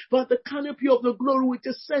glory. Father, the canopy of the glory will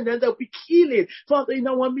descend and there'll be healing, Father, in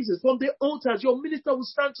our meetings. From the altars, your minister will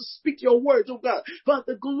stand to speak your words, oh God. Father,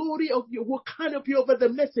 the glory of you will canopy over the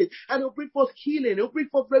message and it will bring forth healing, it will bring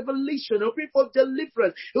forth revelation, it will bring forth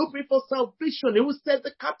deliverance, it will bring forth salvation, it will set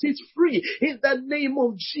the captives free in the name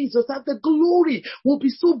of Jesus. That the glory will be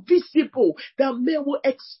so visible that men will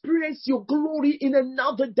experience your glory in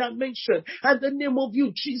another dimension, and the name of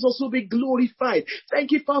you, Jesus, will be glorified.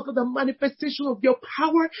 Thank you, Father, for the manifestation of your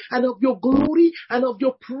power and of your glory and of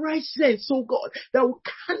your presence, oh God, that will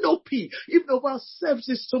canopy even of our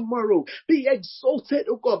services tomorrow. Be exalted,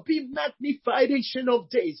 oh God, be magnified, Ancient of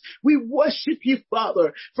Days. We worship you,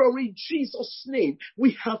 Father, for in Jesus' name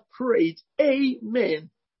we have prayed. Amen.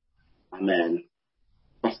 Amen.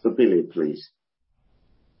 Pastor Billy, please.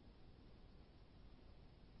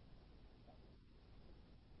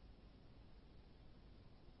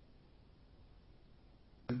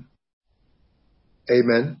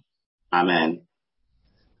 Amen. Amen.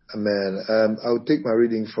 Amen. I'll take my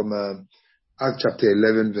reading from Acts chapter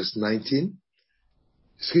 11, verse 19.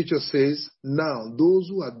 Scripture says, now those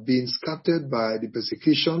who had been scattered by the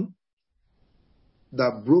persecution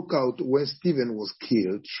that broke out when Stephen was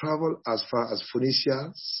killed traveled as far as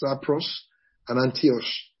Phoenicia, Cyprus, and Antioch,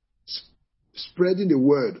 spreading the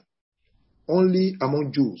word only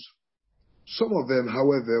among Jews. Some of them,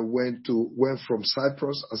 however, went from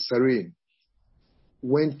Cyprus and Cyrene,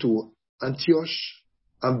 went to Antioch,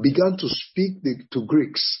 and began to speak to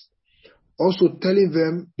Greeks, also telling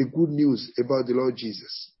them the good news about the Lord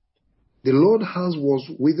Jesus. The Lord's hand was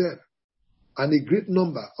with them, and a great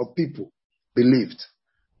number of people believed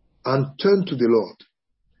and turned to the Lord.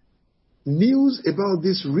 News about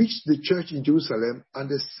this reached the church in Jerusalem, and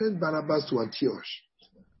they sent Barnabas to Antioch.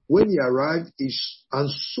 When he arrived and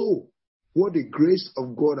saw what the grace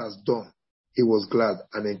of God has done, he was glad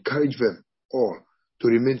and encouraged them all to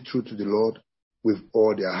remain true to the Lord with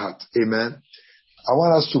all their heart. Amen. I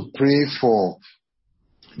want us to pray for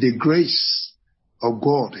the grace of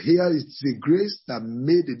God. Here is the grace that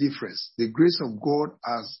made the difference. The grace of God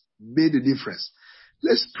has made the difference.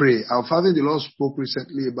 Let's pray. Our Father in the Lord spoke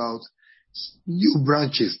recently about new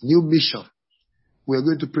branches, new mission. We're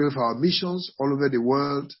going to pray for our missions all over the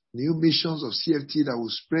world, new missions of CFT that will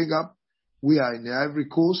spring up. We are in the Ivory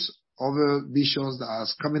Coast, other missions that are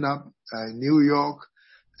coming up in New York,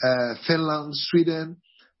 Finland, Sweden,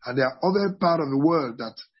 and there are other parts of the world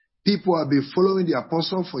that people have been following the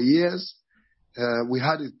apostle for years. We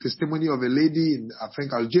had a testimony of a lady in, I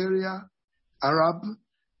think, Algeria, Arab,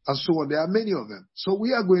 and so on. There are many of them. So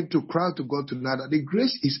we are going to cry to God tonight that the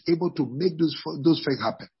grace is able to make those things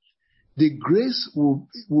happen. The grace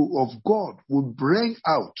of God will bring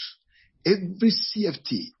out every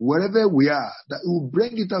CFT, wherever we are, that will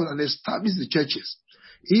bring it out and establish the churches.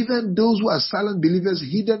 Even those who are silent believers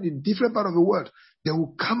hidden in different parts of the world, they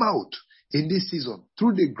will come out in this season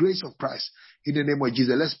through the grace of Christ. In the name of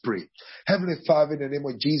Jesus, let's pray. Heavenly Father, in the name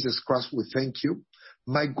of Jesus Christ, we thank you.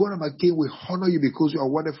 My God and my King, we honor you because you are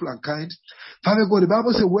wonderful and kind. Father God, the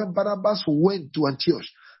Bible says when Barnabas went to Antioch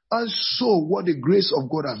and saw what the grace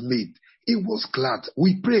of God has made, he was glad.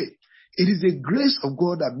 We pray. It is the grace of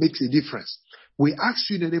God that makes a difference. We ask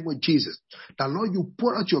you in the name of Jesus that, Lord, you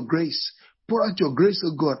pour out your grace. Pour out your grace,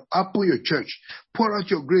 oh God, upon your church. Pour out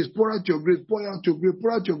your grace, pour out your grace, pour out your grace,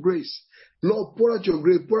 pour out your grace. Lord, pour out your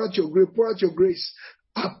grace, pour out your grace, pour out your grace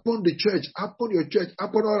upon the church, upon your church,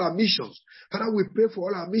 upon all our missions. Father, we pray for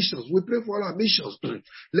all our missions. We pray for all our missions.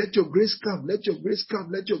 Let your grace come. Let your grace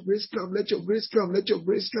come. Let your grace come. Let your grace come. Let your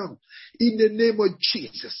grace come. In the name of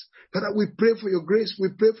Jesus. Father, we pray for your grace. We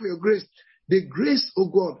pray for your grace. The grace, oh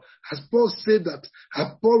God, as Paul said that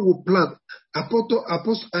Paul will plant,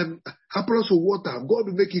 Apollos will water, God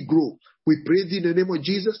will make it grow. We pray in the name of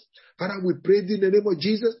Jesus. Father, we pray in the name of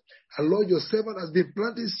Jesus. And Lord, your servant has been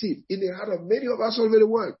planting seed in the heart of many of us all over the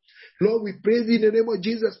world. Lord, we pray in the name of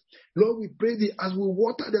Jesus. Lord, we pray as we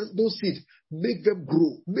water those seeds, make them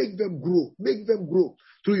grow, make them grow, make them grow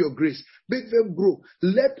through your grace. Make them grow.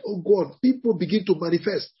 Let, oh God, people begin to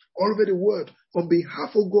manifest all over the world on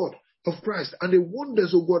behalf of God, of Christ, and the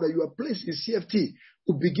wonders of God that you have placed in CFT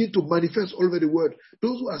will begin to manifest all over the world.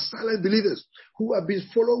 Those who are silent believers, who have been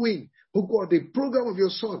following, oh God, the program of your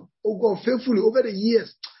Son, oh God, faithfully over the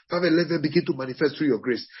years, Father, let them begin to manifest through your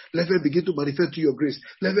grace. Let them begin to manifest through your grace.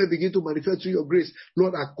 Let them begin to manifest through your grace.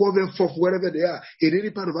 Lord, I call them forth wherever they are. In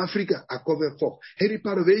any part of Africa, I call them forth. Any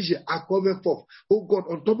part of Asia, I call them forth. Oh God,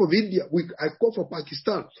 on top of India, I call for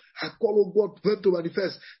Pakistan. I call, oh God, them to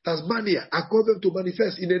manifest. Tasmania, I call them to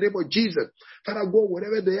manifest in the name of Jesus. Father God,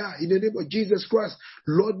 wherever they are, in the name of Jesus Christ.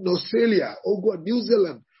 Lord, in Australia, oh God, New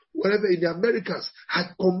Zealand, wherever in the Americas,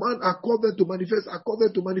 I call them to manifest, I call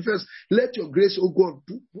them to manifest. Let your grace, oh God,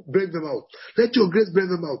 bring them out. Let your grace bring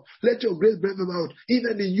them out. Let your grace bring them out.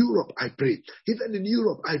 Even in Europe, I pray. Even in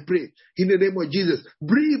Europe, I pray. In the name of Jesus,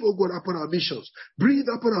 breathe, oh God, upon our missions.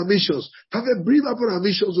 Breathe upon our missions. Father, breathe upon our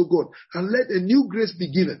missions, oh God, and let a new grace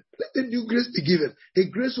be given. Let a new grace be given.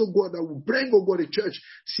 A grace, oh God, that will bring, oh God, the church,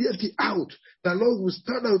 CFT out. The Lord will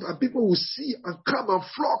stand out and people will see and come and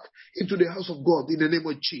flock into the house of God in the name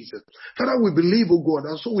of Jesus. Father, we believe, oh God,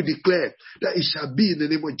 and so we declare that it shall be in the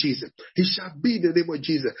name of Jesus. It shall be in the name of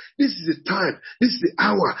Jesus. This is the time, this is the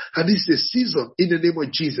hour, and this is the season in the name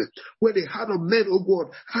of Jesus, where the heart of men, oh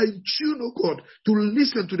God, are in tune, oh God, to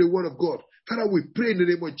listen to the word of God. Father, we pray in the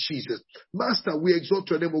name of Jesus. Master, we exalt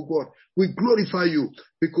your name, O God. We glorify you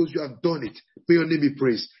because you have done it. May your name be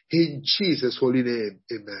praised. In Jesus' holy name,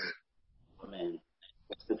 amen. Amen.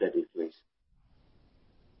 Pastor David, please.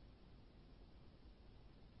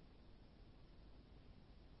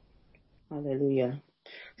 Hallelujah.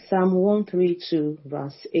 Psalm 132,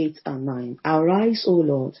 verse 8 and 9. Arise, O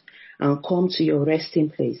Lord, and come to your resting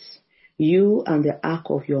place, you and the ark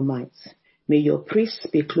of your might. May your priests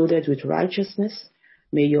be clothed with righteousness.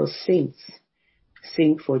 May your saints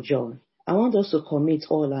sing for joy. I want us to commit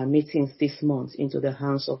all our meetings this month into the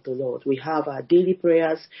hands of the Lord. We have our daily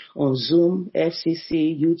prayers on Zoom,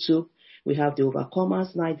 FCC, YouTube. We have the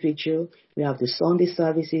Overcomers Night Vigil. We have the Sunday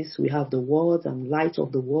services. We have the Word and Light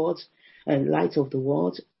of the Word and Light of the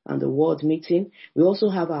Word and the Word meeting. We also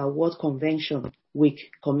have our Word Convention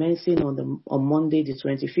week commencing on Monday the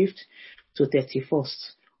 25th to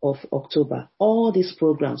 31st. Of October. All these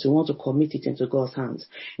programs, we want to commit it into God's hands.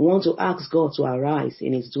 We want to ask God to arise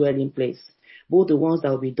in his dwelling place. Both the ones that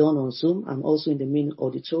will be done on Zoom and also in the main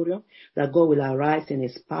auditorium, that God will arise in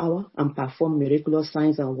his power and perform miraculous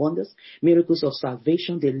signs and wonders, miracles of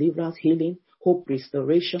salvation, deliverance, healing, hope,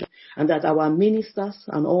 restoration, and that our ministers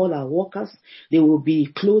and all our workers, they will be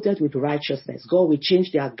clothed with righteousness. God will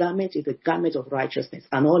change their garment into the garment of righteousness,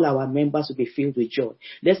 and all our members will be filled with joy.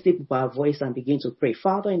 Let's lift up our voice and begin to pray.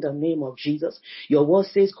 Father, in the name of Jesus, your word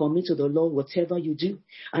says, commit to the Lord whatever you do,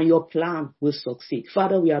 and your plan will succeed.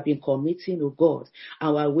 Father, we have been committing, oh God,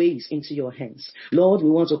 our ways into your hands. Lord,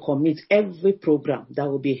 we want to commit every program that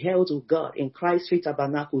will be held, oh God, in Christ Free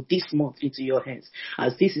Tabernacle this month into your hands,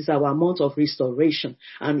 as this is our month of restoration,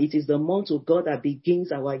 and it is the month of God that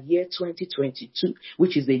begins our year 2022,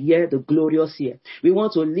 which is the glorious year. We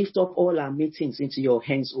want to lift up all our meetings into your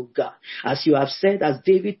hands, O God. As you have said, as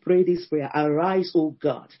David prayed this prayer, arise, O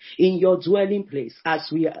God, in your dwelling place. As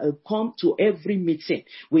we come to every meeting,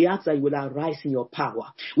 we ask that you will arise in your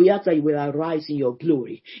power. We ask that you will arise in your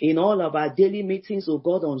glory. In all of our daily meetings, O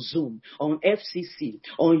God, on Zoom, on FCC,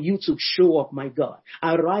 on YouTube, show up, my God.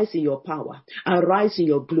 Arise in your power. Arise in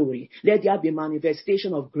your glory. Let there be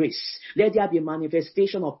manifestation of grace. Let there be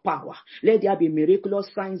manifestation of power. Let there be miraculous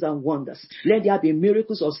signs and wonders. Let there be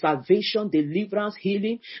miracles of salvation, deliverance,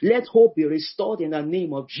 healing. Let hope be restored in the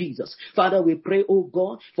name of Jesus. Father, we pray, oh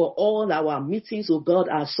God, for all our meetings, oh God,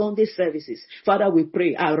 our Sunday services. Father, we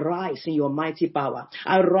pray, arise in your mighty power.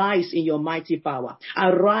 Arise in your mighty power.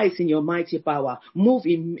 Arise in your mighty power. Move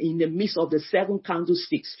in the midst of the 7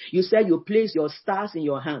 candlesticks. You said you place your stars in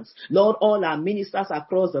your hands. Lord, all our ministers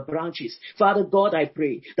across the branches, Father God, I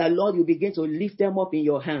pray that, Lord, you begin to lift them up in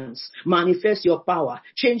your hands. Manifest your power.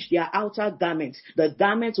 Change their outer garments. The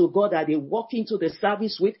garment, oh God, that they walk into the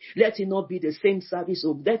service with, let it not be the same service,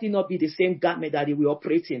 oh, let it not be the same garment that they will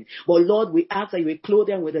operate in. But Lord, we ask that you will clothe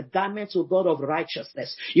them with the garment, oh God, of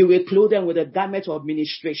righteousness. You will clothe them with the garment of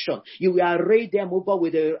ministration. You will array them, oh God,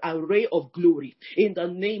 with the array of glory. In the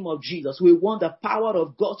name of Jesus, we want the power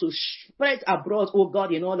of God to spread abroad, oh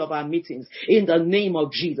God, in all of our meetings. In the name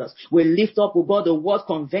of Jesus, we lift up, oh God, the World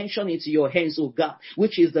Convention into your hands, oh God,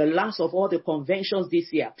 which is the last of all the conventions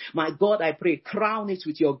this year. My God, I pray, crown it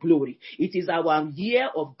with your glory. It is our year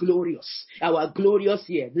of glorious, our glorious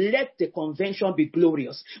year. Let the convention be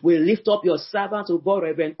glorious. We lift up your servant, oh God,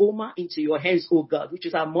 Reverend Oma, into your hands, oh God, which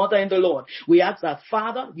is our mother in the Lord. We ask that,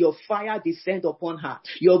 Father, your fire descend upon her,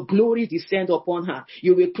 your glory descend upon her.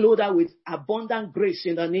 You will clothe her with abundant grace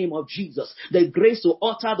in the name of Jesus. The grace to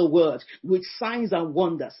utter the word with signs and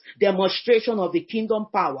wonders, demonstration of the kingdom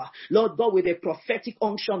power. Lord God, with a prophetic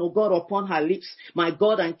unction, oh God, upon her lips. My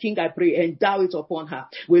God and King, I pray, endow it upon her.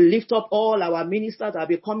 We lift up all our ministers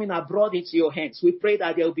that are coming abroad into your hands. We pray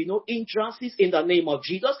that there will be no hindrances in the name of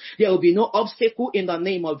Jesus. There will be no obstacle in the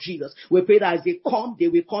name of Jesus. We pray that as they come, they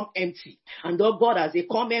will come empty. And oh God, as they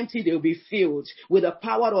come empty, they will be filled with the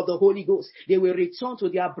power of the Holy Ghost. They will return to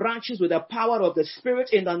their branches with the power of the Spirit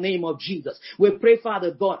in the name of Jesus. We pray,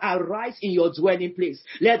 Father God, arise in your dwelling place.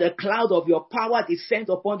 Let the cloud of your power descend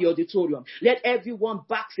upon the auditorium. Let everyone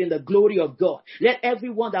bask in the glory of God. Let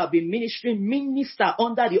everyone that will be ministering minister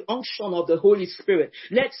under the unction of the Holy Spirit.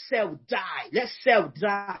 Let self die. Let self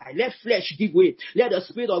die. Let flesh give way. Let the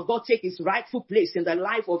Spirit of God take its rightful place in the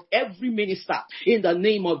life of every minister in the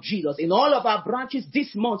name of Jesus. In all of our branches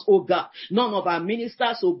this month, oh God, none of our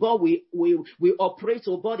ministers, oh God, we operate,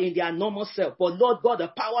 oh God, in their normal self. But Lord God,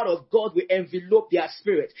 the power of God will envelope their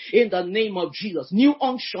spirit in the name of Jesus. New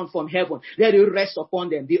unction from heaven, let it rest upon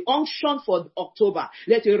them. The unction for October,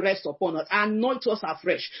 let it rest upon us. Anoint us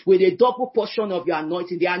afresh with a double portion of your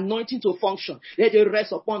anointing, the anointing to function. Let it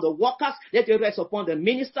rest upon the workers, let it rest upon the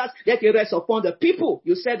ministers, let it rest upon the people.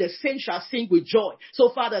 You said the saints shall sing with joy.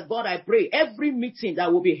 So Father God, I pray every meeting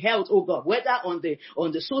that will be held, oh God, whether on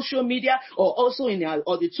the social media or also in our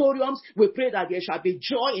auditoriums, we pray that there shall be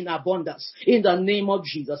joy in abundance in the name of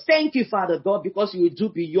Jesus. Thank you, Father God, because you will do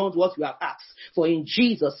beyond what we have asked. For in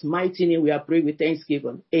Jesus' mighty name we are praying with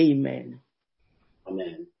thanksgiving. Amen.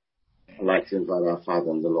 Amen. I'd like to invite our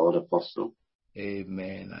Father and the Lord Apostle.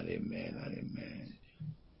 Amen and amen and amen.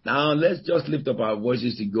 Now let's just lift up our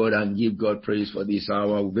voices to God and give God praise for this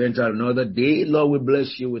hour. We've entered another day. Lord, we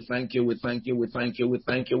bless you. We thank you. We thank you. We thank you. We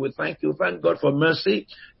thank you. We thank you. Thank God for mercy.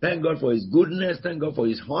 Thank God for his goodness. Thank God for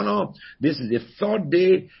his honor. This is the third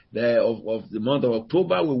day of the month of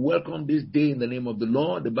October. We welcome this day in the name of the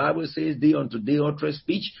Lord. The Bible says, day unto day uttereth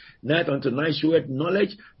speech, night unto night showeth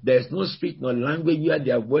knowledge. There is no speech nor language where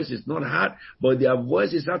their voice is not heard, but their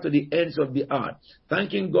voice is out to the ends of the earth.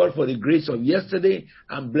 Thanking God for the grace of yesterday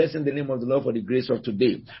and blessing the name of the Lord for the grace of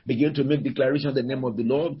today. Begin to make declaration of the name of the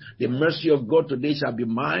Lord. The mercy of God today shall be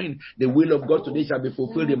mine. The will of God today shall be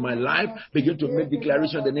fulfilled in my life. Begin to make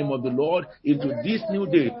declaration of the name of the Lord into this new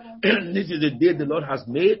day. This is the day the Lord has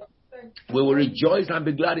made. We will rejoice and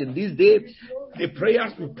be glad in this day. The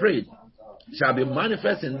prayers we prayed shall be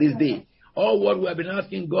manifest in this day. All what we have been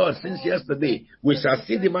asking God since yesterday, we shall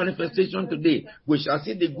see the manifestation today. We shall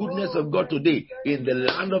see the goodness of God today in the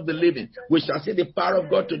land of the living. We shall see the power of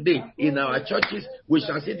God today in our churches. We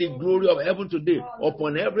shall see the glory of heaven today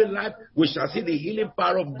upon every life. We shall see the healing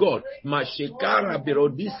power of God. Mashekara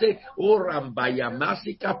berodise orambaya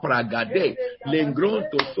masika pragade lengron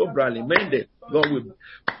to sobra limende. Lord,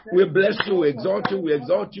 we bless you, we exalt you, we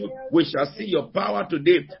exalt you. We shall see your power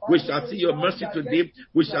today. We shall see your mercy today.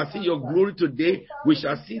 We shall see your glory today. We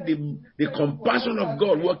shall see the compassion of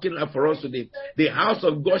God working out for us today. The house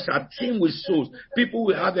of God shall teem with souls. People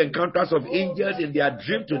will have encounters of angels in their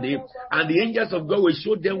dream today, and the angels of God will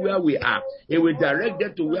show them where we are. It will direct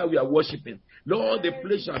them to where we are worshiping. Lord, the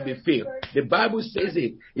place shall be filled. The Bible says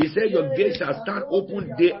it. It says your gates shall stand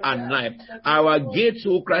open day and night. Our gates,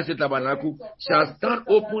 O Christ Tabernacle, shall stand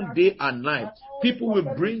open day and night. People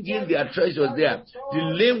will bring in their treasures there. The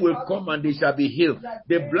lame will come and they shall be healed.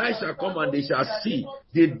 The blind shall come and they shall see.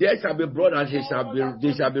 The dead shall be brought and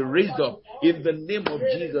they shall be raised up. In the name of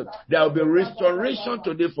Jesus, there will be restoration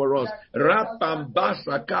today for us. Rapamba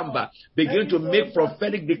Sakamba. Begin to make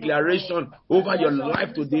prophetic declaration over your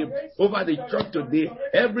life today, over the church today.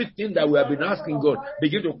 Everything that we have been asking God,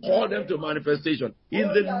 begin to call them to manifestation. In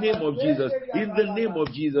the name of Jesus. In the name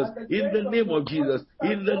of Jesus. In the name of Jesus.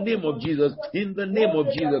 In the name of Jesus. In in the name of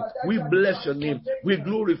Jesus. We bless your name. We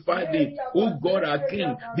glorify thee. O God, our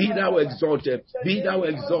King, be thou exalted. Be thou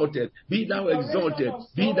exalted. Be thou exalted.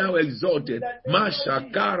 Be thou exalted.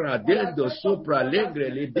 Mashakara dendo sopra legre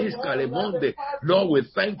le disca le monde. Lord, we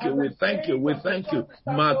thank you. We thank you. We thank you.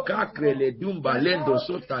 Makakre le dumba lendo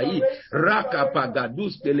sotai. Raka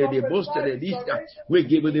pagadus le de boste le disca. We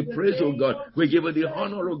give you the praise, O God. We give you the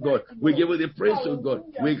honor, O God. We give you the praise, O God.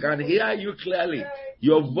 We can hear you clearly.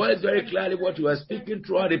 Your voice very clearly what you were speaking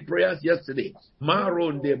throughout the prayers yesterday.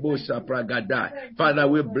 Maron de Bosha Pragadai. Father,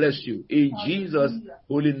 we bless you. In Jesus'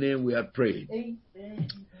 holy name we are praying.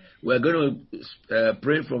 We're going to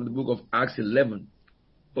pray from the book of Acts 11.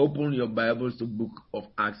 Open your Bibles to the book of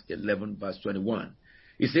Acts 11 verse 21.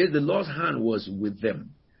 It says the Lord's hand was with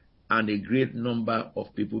them and a great number of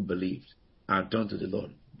people believed and turned to the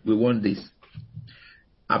Lord. We want this.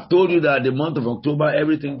 I've told you that the month of October,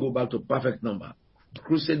 everything go back to perfect number.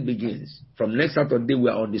 Crusade begins. From next Saturday, we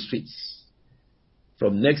are on the streets.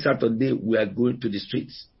 From next Saturday, we are going to the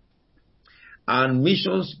streets. And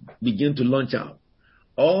missions begin to launch out.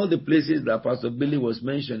 All the places that Pastor Billy was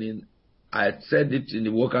mentioning, I said it in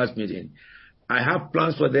the workers' meeting. I have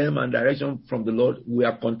plans for them and direction from the Lord. We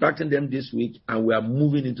are contacting them this week and we are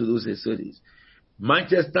moving into those cities.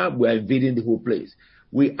 Manchester, we are invading the whole place.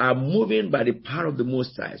 We are moving by the power of the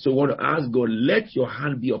Most High. So we want to ask God, let your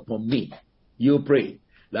hand be upon me. You pray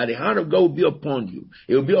that the hand of God will be upon you.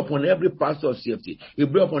 It will be upon every pastor of CFT. It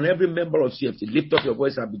will be upon every member of CFT. Lift up your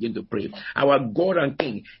voice and begin to pray. Our God and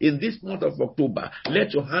King, in this month of October,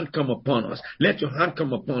 let your hand come upon us. Let your hand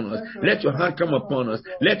come upon us. Let your hand come upon us.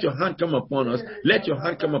 Let your hand come upon us. Let your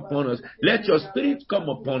hand come upon us. Let your spirit come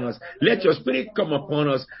upon us. Let your spirit come upon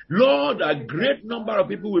us. Lord, a great number of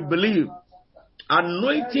people will believe.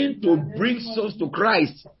 Anointing to bring souls to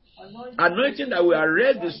Christ. Anointing that will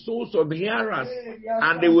arrest the souls of hearers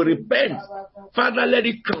and they will repent. Father, let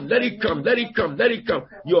it come, let it come, let it come, let it come.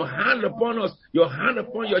 Your hand upon us, your hand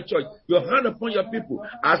upon your church, your hand upon your people.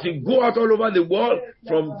 As we go out all over the world,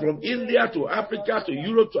 from India to Africa to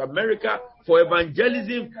Europe to America, for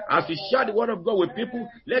evangelism, as we share the word of God with people,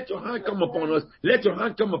 let your hand come upon us. Let your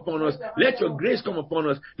hand come upon us. Let your grace come upon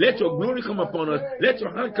us. Let your glory come upon us. Let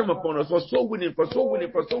your hand come upon us for soul winning, for soul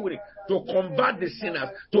winning, for soul winning, to combat the sinners,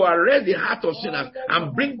 to arrest the heart of sinners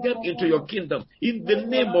and bring them into your kingdom. In the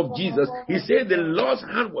name of Jesus, he said the Lord's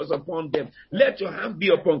hand was upon them. Let your hand be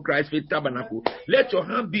upon Christ with tabernacle. Let your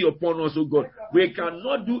hand be upon us, O God. We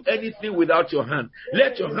cannot do anything without your hand.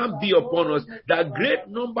 Let your hand be upon us. That great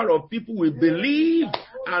number of people will believe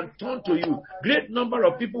and turn to you. Great number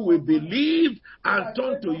of people will believe and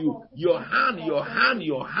turn to you. Your hand, your hand,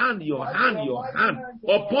 your hand, your hand, your hand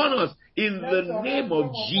upon us in the name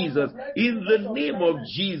of Jesus. In the name of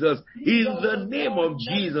Jesus. In the name of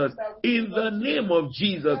Jesus. In the name of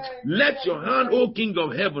Jesus. Let your hand, O King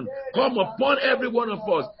of heaven, come upon every one of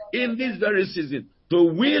us in this very season to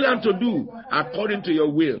will and to do according to your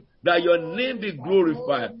will, that your name be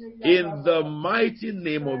glorified. In the mighty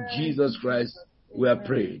name of Jesus Christ, we are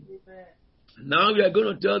praying. Now we are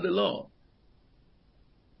going to tell the Lord.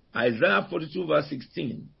 Isaiah 42 verse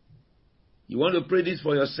 16. You want to pray this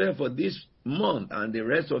for yourself for this month and the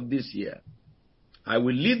rest of this year. I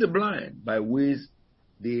will lead the blind by ways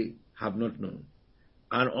they have not known.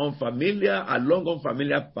 And along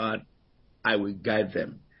unfamiliar path, I will guide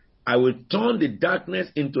them. I will turn the darkness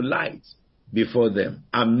into light before them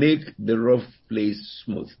and make the rough place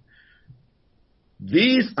smooth.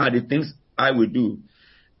 These are the things I will do.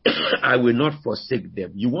 I will not forsake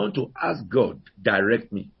them. You want to ask God,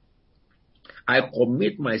 direct me. I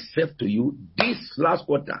commit myself to you this last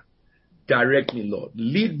quarter. Direct me, Lord.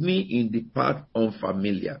 Lead me in the path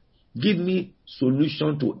unfamiliar. Give me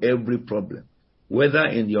solution to every problem. Whether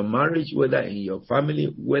in your marriage, whether in your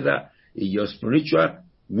family, whether in your spiritual,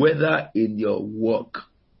 whether in your work.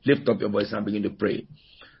 Lift up your voice and begin to pray.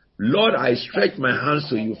 Lord, I stretch my hands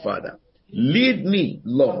to you, Father. Lead me,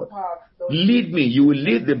 Lord. Lead me. You will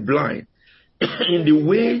lead the blind in the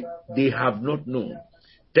way they have not known.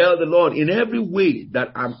 Tell the Lord, in every way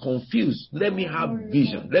that I'm confused, let me have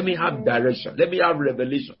vision. Let me have direction. Let me have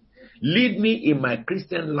revelation. Lead me in my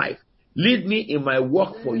Christian life. Lead me in my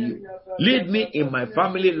work for you. Lead me in my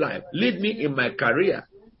family life. Lead me in my career.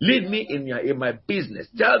 Lead me in my business.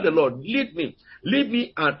 Tell the Lord, lead me. Lead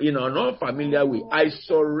me in an unfamiliar way. I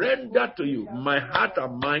surrender to you my heart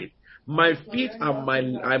and mind, my feet and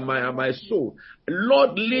my soul.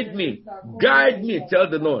 Lord, lead me. Guide me. Tell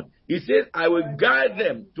the Lord. He says, I will guide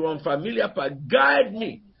them to unfamiliar path. Guide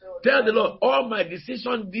me. Tell the Lord, all my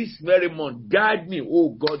decisions this very month, guide me, oh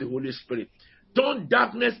God, the Holy Spirit. Turn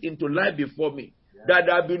darkness into light before me, that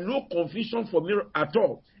there be no confusion for me at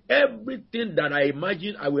all. Everything that I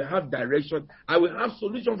imagine, I will have direction. I will have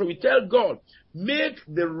solution from it. Tell God, make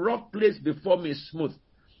the rough place before me smooth.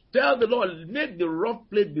 Tell the Lord, make the rough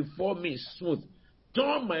place before me smooth.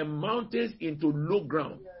 Turn my mountains into low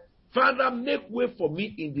ground. Father, make way for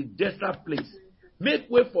me in the desert place. Make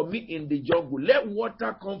way for me in the jungle. Let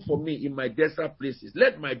water come for me in my desert places.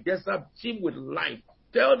 Let my desert teem with life.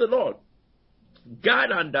 Tell the Lord,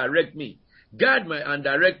 guide and direct me. Guide me and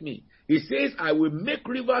direct me. He says, I will make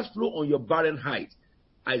rivers flow on your barren height.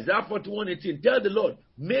 Isaiah 41:18. Tell the Lord,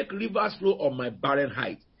 make rivers flow on my barren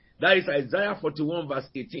height. That is Isaiah 41 verse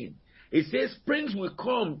 18. It says, springs will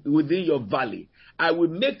come within your valley. I will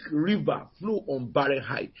make river flow on barren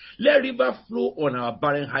height. Let river flow on our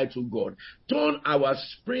barren height, to God. Turn our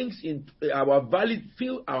springs in our valley,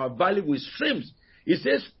 fill our valley with streams. It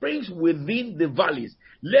says springs within the valleys.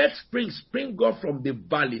 Let springs spring up from the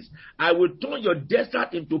valleys. I will turn your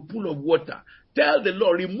desert into a pool of water. Tell the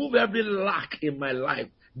Lord, remove every lack in my life.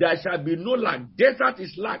 There shall be no lack. Desert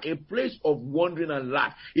is lack, a place of wandering and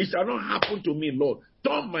lack. It shall not happen to me, Lord.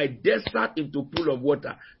 Turn my desert into a pool of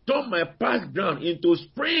water. Turn my past ground into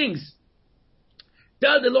springs.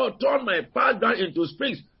 Tell the Lord, turn my past ground into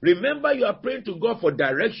springs. Remember, you are praying to God for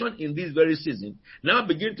direction in this very season. Now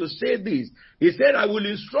begin to say this. He said, I will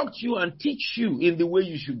instruct you and teach you in the way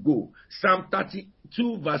you should go. Psalm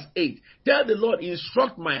 32 verse 8. Tell the Lord,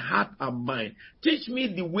 instruct my heart and mind. Teach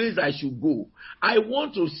me the ways I should go. I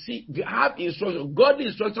want to have instruction, godly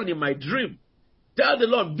instruction in my dream. Tell the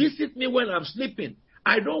Lord, visit me when I'm sleeping.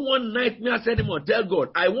 I don't want nightmares anymore. Tell God,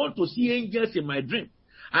 I want to see angels in my dream.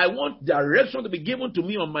 I want direction to be given to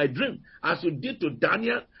me on my dream, as you did to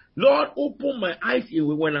Daniel. Lord, open my eyes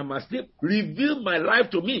when I'm asleep. Reveal my life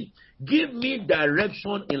to me. Give me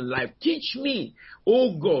direction in life. Teach me,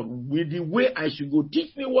 oh God, with the way I should go.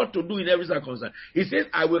 Teach me what to do in every circumstance. He says,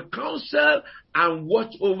 I will counsel and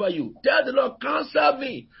watch over you. Tell the Lord, counsel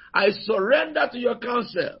me. I surrender to your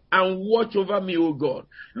counsel and watch over me, oh God.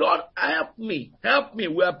 Lord, help me. Help me.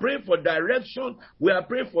 We are praying for direction. We are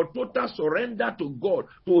praying for total surrender to God,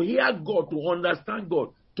 to hear God, to understand God,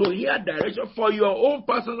 to hear direction for your own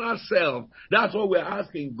personal self. That's what we're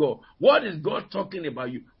asking God. What is God talking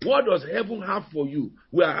about you? What does heaven have for you?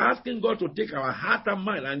 We are asking God to take our heart and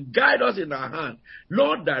mind and guide us in our hand.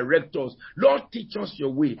 Lord, direct us. Lord, teach us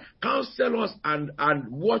your way. Counsel us and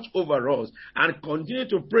watch over us. And continue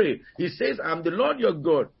to pray. He says, I'm the Lord your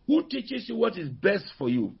God, who teaches you what is best for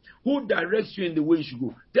you, who directs you in the way you should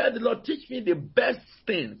go. Tell the Lord, teach me the best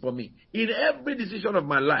thing for me in every decision of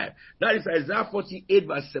my life. That is Isaiah 48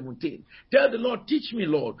 verse 17. Tell the Lord, teach me,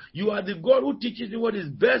 Lord. You are the God who teaches me what is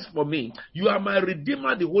best for me. You are my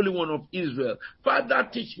Redeemer, the Holy One of Israel. Father,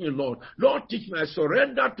 teach me, Lord. Lord, teach me. I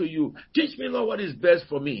surrender to you. Teach me, Lord, what is best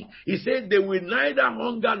for me. He said, they will neither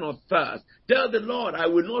hunger nor thirst. Tell the Lord, I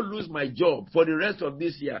will not lose my job for the rest of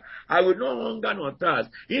this year. I will not hunger nor thirst.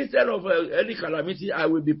 Instead of any calamity, I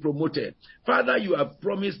will be promoted. Father, you have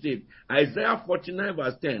promised it. Isaiah 49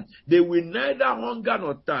 verse 10. They will neither hunger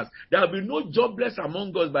nor thirst. There will be no jobless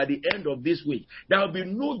among us by the end of this week. There will be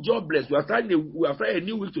no jobless. We are starting a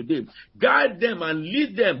new week today. Guide them and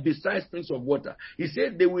lead them beside springs of water. He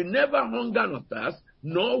said they will never hunger nor thirst,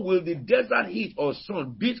 nor will the desert heat or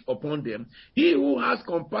sun beat upon them. He who has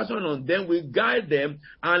compassion on them will guide them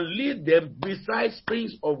and lead them beside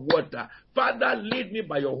springs of water. Father, lead me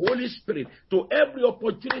by your Holy Spirit to every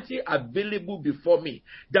opportunity available before me,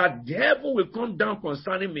 that heaven will come down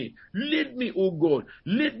concerning me. Lead me, O God.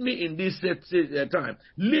 Lead me in this time.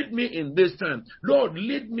 Lead me in this time. Lord,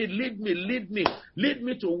 lead me, lead me, lead me. Lead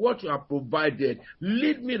me to what you have provided.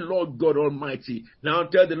 Lead me, Lord God Almighty. Now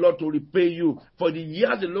tell the Lord to repay you for the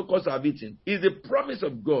years the locusts have eaten. Is the promise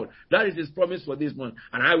of God. That is his promise for this month.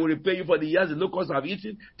 And I will repay you for the years the locusts have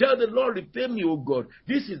eaten. Tell the Lord, repay me, O God.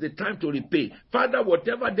 This is the time to repay. Father,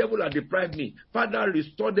 whatever devil has deprived me, Father,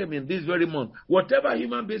 restore them in this very month. Whatever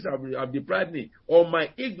human beings have deprived me, or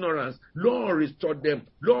my ignorance, Lord, restore them.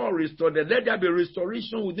 Lord, restore them. Let there be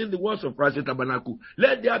restoration within the walls of Christ Tabernacle.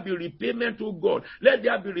 Let there be repayment to God. Let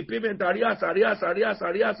there be repayment. Arrears.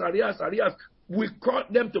 We call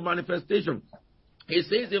them to manifestation. He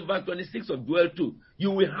says in verse 26 of Joel 2,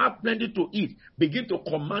 you will have plenty to eat. Begin to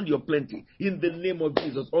command your plenty in the name of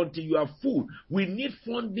Jesus until you are full. We need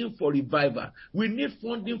funding for revival. We need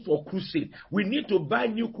funding for crusade. We need to buy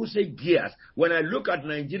new crusade gears. When I look at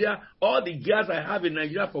Nigeria, all the gears I have in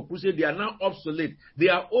Nigeria for crusade, they are now obsolete. They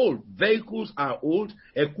are old. Vehicles are old.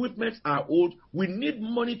 Equipment are old. We need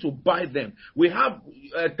money to buy them. We have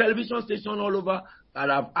a television station all over. And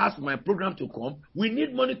I've asked my program to come. We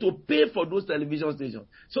need money to pay for those television stations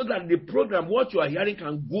so that the program, what you are hearing,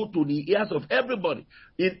 can go to the ears of everybody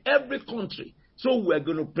in every country. So we're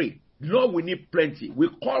going to pray. Lord, we need plenty. We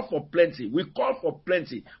call for plenty. We call for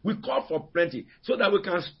plenty. We call for plenty so that we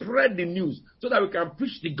can spread the news, so that we can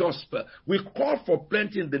preach the gospel. We call for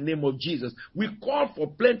plenty in the name of Jesus. We call for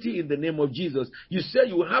plenty in the name of Jesus. You say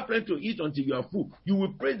you will have plenty to eat until you are full. You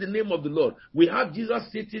will praise the name of the Lord. We have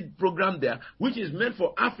Jesus City program there, which is meant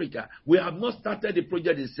for Africa. We have not started the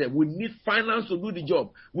project itself. We need finance to do the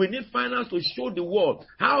job. We need finance to show the world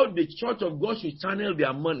how the Church of God should channel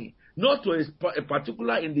their money. Not to a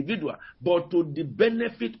particular individual, but to the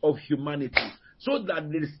benefit of humanity. So that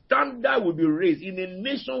the standard will be raised in a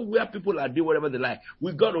nation where people are doing whatever they like.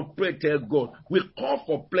 We got to pray, tell God. We call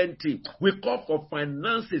for plenty. We call for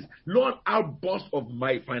finances. Lord, outburst of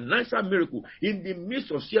my financial miracle in the midst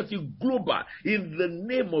of CFT Global. In the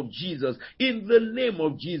name of Jesus. In the name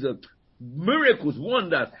of Jesus. Miracles,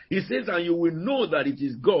 wonders. He says, and you will know that it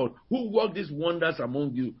is God who worked these wonders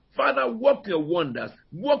among you. Father, work your wonders.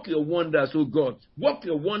 Work your wonders, oh God. Work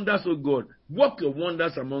your wonders, oh God. Work your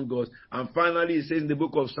wonders among us. And finally, it says in the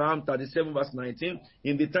book of Psalm 37, verse 19,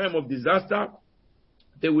 in the time of disaster,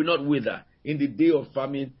 they will not wither. In the day of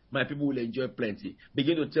famine, my people will enjoy plenty.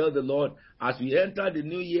 Begin to tell the Lord, as we enter the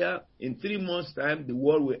new year, in 3 months' time, the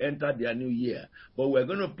world will enter their new year. But we're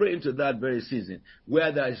going to pray into that very season.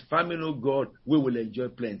 Where there is famine, oh God, we will enjoy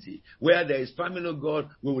plenty. Where there is famine, oh God,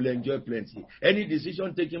 we will enjoy plenty. Any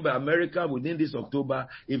decision taken by America within this October,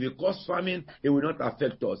 if it causes famine, it will not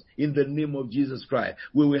affect us. In the name of Jesus Christ,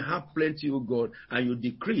 we will have plenty, oh God, and you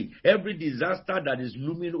decree every disaster that is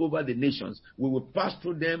looming over the nations, we will pass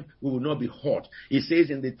through them, we will not be hurt. It says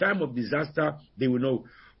in the time of disaster, they will not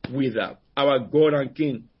wither. Our God and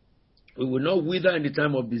King, we will not wither in the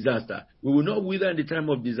time of disaster. We will not wither in the time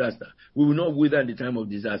of disaster. We will not wither in the time of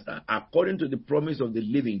disaster. According to the promise of the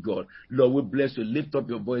living God, Lord, we bless you. Lift up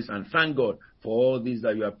your voice and thank God for all these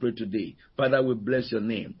that you have prayed today. Father, we bless your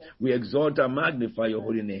name. We exalt and magnify your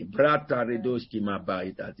holy name.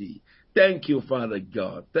 Thank you, Father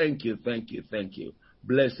God. Thank you, thank you, thank you.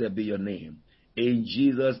 Blessed be your name. In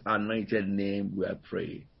Jesus' anointed name we have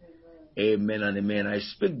prayed. Amen and amen. I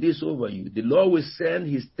speak this over you. The Lord will send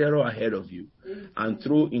his terror ahead of you and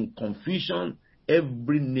throw in confusion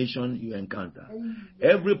every nation you encounter.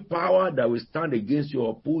 Every power that will stand against you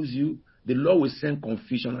or oppose you, the Lord will send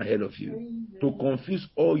confusion ahead of you to confuse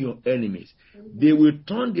all your enemies. They will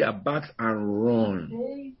turn their backs and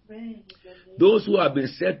run. Those who have been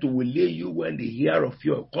said to waylay you when they hear of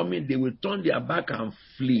your coming, they will turn their back and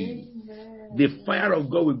flee. The fire of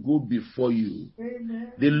God will go before you.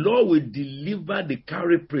 The Lord will deliver the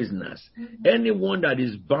carried prisoners. Anyone that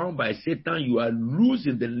is bound by Satan, you are loose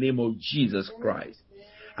in the name of Jesus Christ.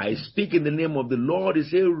 I speak in the name of the Lord. He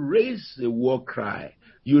says, raise a war cry.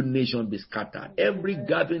 You nation be scattered. Every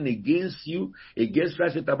gathering against you, against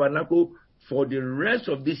Christ Tabernacle, for the rest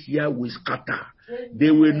of this year will scatter.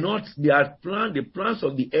 They will not, the plans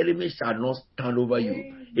of the enemy shall not stand over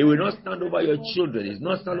you. It will not stand over your children. It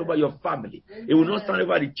will not stand over your family. It will not stand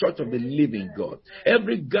over the church of the living God.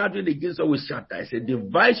 Every gathering against us will shatter. I said,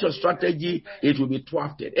 devise your strategy, it will be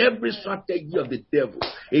thwarted. Every strategy of the devil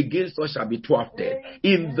against us shall be thwarted.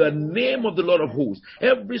 In the name of the Lord of hosts,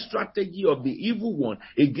 every strategy of the evil one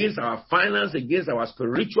against our finance, against our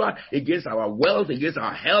spiritual, against our wealth, against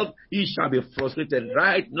our health, it shall be frustrated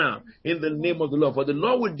right now. In the name of the Lord. For the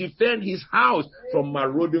Lord will defend his house from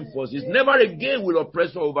marauding forces. Never again will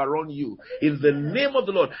oppressor overrun you. In the name of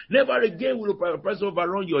the Lord. Never again will oppressor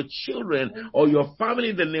overrun your children or your family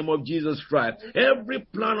in the name of Jesus Christ. Every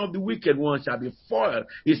plan of the wicked one shall be foiled.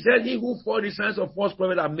 He said, he who foiled the signs of false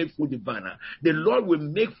prophet and make fool diviner. The Lord will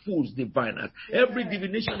make fools diviners. Every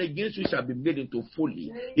divination against you shall be made into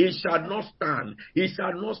folly. It shall not stand. It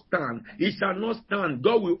shall not stand. It shall not stand.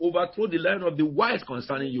 God will overthrow the line of the wise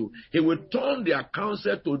concerning you. He will turn their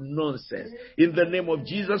counsel to nonsense. In the name of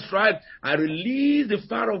Jesus Christ, I release the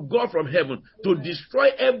fire of God from heaven to destroy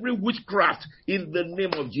every witchcraft in the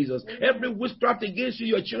name of Jesus. Every witchcraft against you,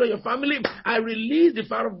 your children, your family, I release the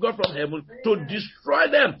fire of God from heaven to destroy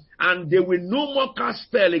them. And they will no more cast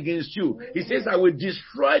spell against you. He says, I will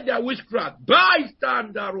destroy their witchcraft.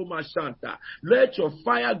 Bystander, Roma Shanta. Let your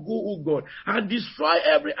fire go, O God, and destroy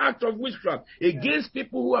every act of witchcraft against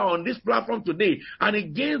people who are on this platform today and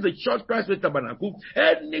against the church Christ with Tabernacle.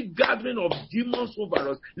 Any gathering of demons over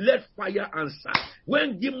us, let fire answer.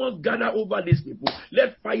 When demons gather over these people,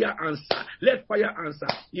 let fire answer. Let fire answer.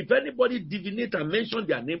 If anybody divinate and mention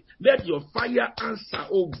their name, let your fire answer,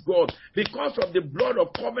 oh God, because of the blood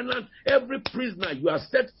of covenant covenant, every prisoner, you are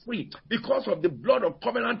set free because of the blood of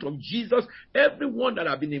covenant of Jesus. Everyone that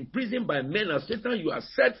have been imprisoned by men and Satan, you are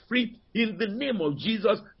set free in the name of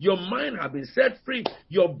Jesus. Your mind has been set free.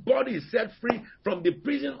 Your body is set free from the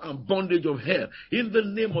prison and bondage of hell in the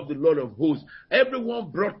name of the Lord of hosts.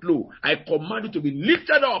 Everyone brought low, I command you to be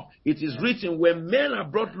lifted up. It is written, when men are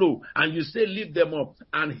brought low and you say lift them up,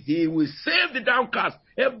 and he will save the downcast.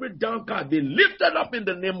 Every downcast be lifted up in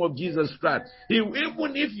the name of Jesus Christ.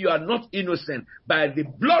 Even if you are not innocent, by the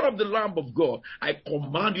blood of the Lamb of God, I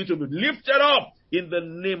command you to be lifted up in the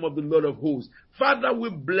name of the Lord of hosts. Father, we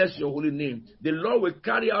bless your holy name. The Lord will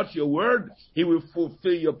carry out your word. He will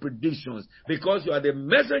fulfill your predictions because you are the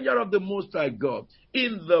messenger of the Most High God.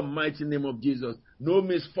 In the mighty name of Jesus, no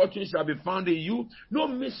misfortune shall be found in you. No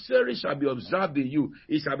misery shall be observed in you.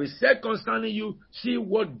 It shall be said concerning you, see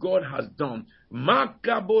what God has done. I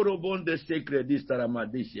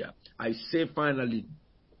say finally,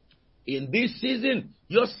 in this season,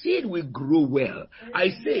 your seed will grow well. I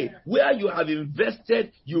say, where you have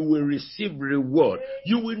invested, you will receive reward.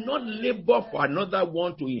 You will not labor for another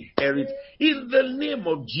one to inherit. In the name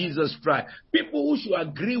of Jesus Christ, people who should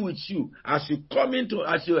agree with you as you come into,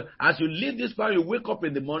 as you leave this fire, you wake up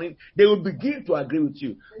in the morning, they will begin to agree with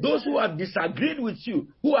you. Those who have disagreed with you,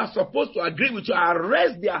 who are supposed to agree with you,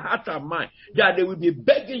 arrest their heart and mind that they will be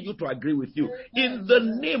begging you to agree with you. In the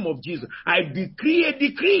name of Jesus, I decree a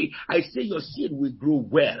decree. I say your seed will grow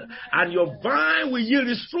well, and your vine will yield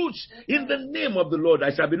its fruits in the name of the Lord.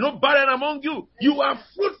 There shall be no barren among you. You are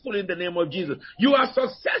fruitful in the name of Jesus. You are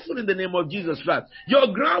successful in the name of Jesus Christ. Your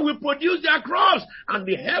ground will produce their crops, and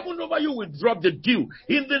the heaven over you will drop the dew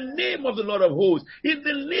in the name of the Lord of hosts. In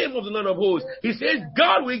the name of the Lord of hosts, he says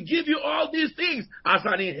God will give you all these things as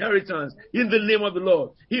an inheritance in the name of the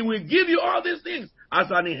Lord. He will give you all these things as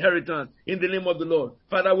an inheritance in the name of the Lord.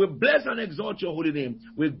 Father, we bless and exalt your holy name.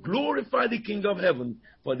 We glorify the King of heaven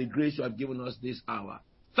for the grace you have given us this hour.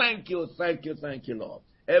 Thank you, Lord.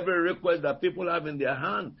 Every request that people have in their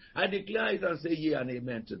hand, I declare it and say yea and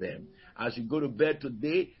amen to them. As you go to bed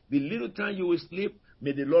today, the little time you will sleep,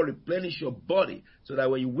 may the Lord replenish your body so that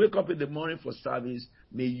when you wake up in the morning for service,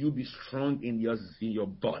 may you be strong in your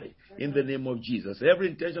body. In the name of Jesus. Every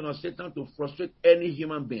intention of Satan to frustrate any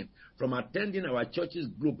human being from attending our church's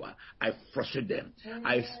global, I frustrate them.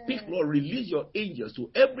 I speak, Lord, release your angels to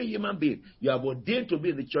every human being you have ordained to be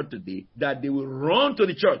in the church today, that they will run to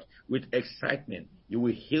the church with excitement. You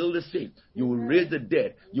will heal the sick. You will raise the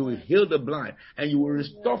dead. You will heal the blind. And you will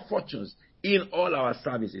restore fortunes in all our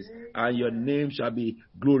services, and your name shall be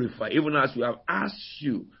glorified. Even as we have asked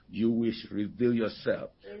you, you will reveal yourself.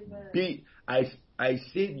 I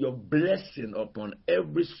say your blessing upon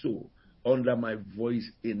every soul under my voice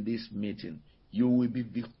in this meeting. You will be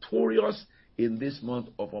victorious in this month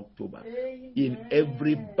of October. In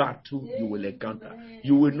every battle you will encounter,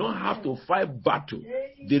 you will not have to fight battle.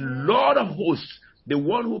 The Lord of hosts, the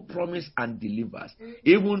one who promised and delivers,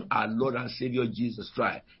 even our Lord and Savior Jesus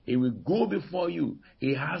Christ, he will go before you.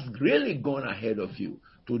 He has really gone ahead of you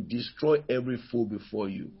to destroy every foe before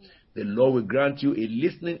you. The Lord will grant you a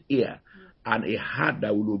listening ear and a heart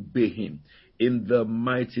that will obey him. In the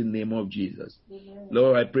mighty name of Jesus. Amen.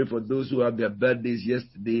 Lord, I pray for those who have their birthdays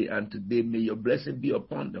yesterday and today. May your blessing be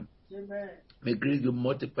upon them. Amen. May grace be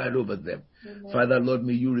multiplied over them. Amen. Father, Lord,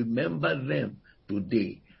 may you remember them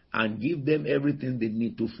today and give them everything they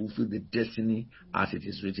need to fulfill the destiny as it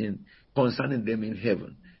is written concerning them in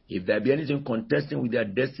heaven. If there be anything contesting with their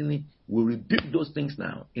destiny, we rebuke those things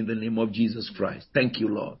now in the name of Jesus Christ. Thank you,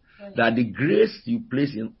 Lord, that the grace you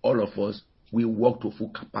place in all of us will work to full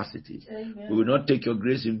capacity. Amen. We will not take your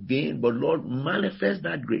grace in vain, but Lord, manifest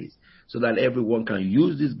that grace so that everyone can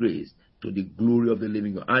use this grace to the glory of the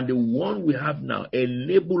living God. And the one we have now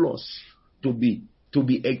enable us to be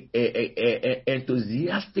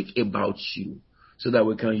enthusiastic about you so that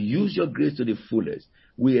we can use your grace to the fullest.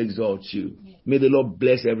 We exalt you. May the Lord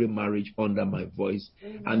bless every marriage under my voice.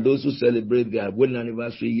 Amen. And those who celebrate their wedding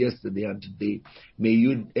anniversary yesterday and today, may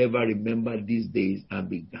you ever remember these days and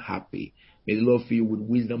be happy. May the Lord fill you with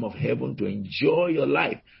wisdom of heaven to enjoy your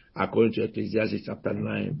life according to Ecclesiastes chapter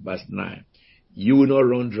 9, verse 9. You will not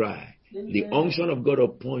run dry. Amen. The unction of God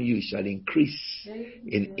upon you shall increase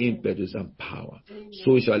in impetus and power. Amen.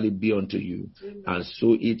 So shall it be unto you. Amen. And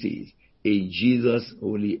so it is. In Jesus'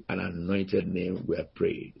 holy and anointed name we are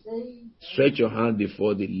prayed. Stretch your hand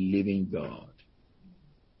before the living God.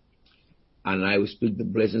 And I will speak the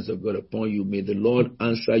blessings of God upon you. May the Lord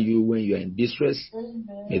answer you when you are in distress.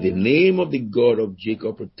 Amen. May the name of the God of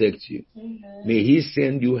Jacob protect you. Amen. May he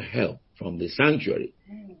send you help from the sanctuary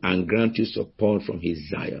and grant you support from his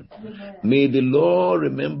Zion. Amen. May the Lord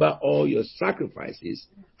remember all your sacrifices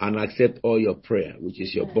and accept all your prayer, which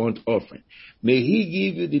is your burnt offering. May he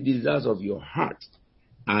give you the desires of your heart,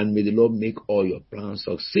 and may the Lord make all your plans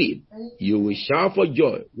succeed. You will shout for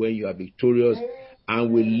joy when you are victorious,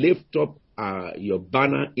 and will lift up your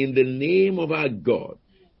banner in the name of our God.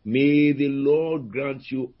 May the Lord grant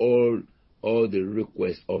you all the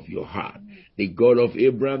requests of your heart. The God of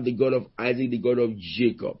Abraham, the God of Isaac, the God of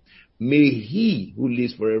Jacob. May he who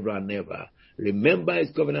lives forever and ever remember his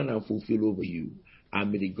covenant and fulfill over you. And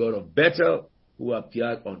may the God of Bethel, who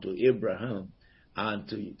appeared unto Abraham and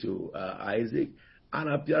to Isaac, and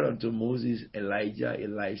appeared unto Moses, Elijah,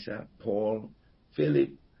 Elisha, Paul,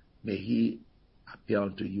 Philip, may he appear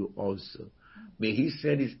unto you also. May he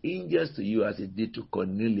send his angels to you as he did to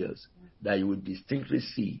Cornelius, that you will distinctly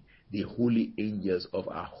see the holy angels of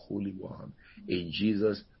our Holy One. In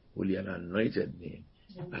Jesus' holy and anointed name,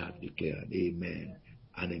 I have declared amen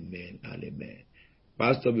and amen and amen.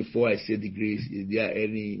 Pastor, before I say the grace, is there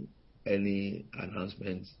any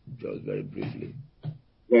announcements, just very briefly?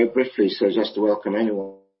 Very briefly, so just to welcome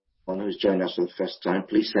anyone who's joined us for the first time,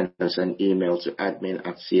 please send us an email to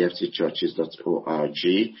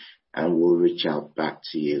admin@cftchurches.org and we'll reach out back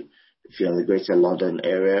to you. If you're in the Greater London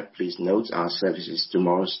area, please note our services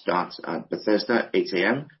tomorrow start at Bethesda, 8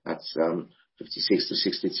 a.m. That's 56 to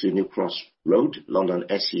 62 New Cross Road, London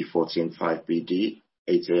SE 145BD,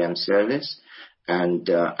 8 a.m. service. And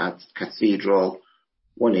at Cathedral,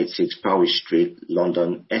 186 Powys Street,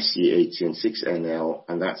 London SE 18 6NL,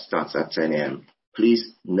 and that starts at 10 a.m.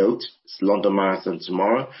 Please note, it's London Marathon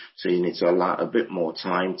tomorrow, so you need to allow a bit more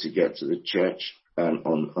time to get to the church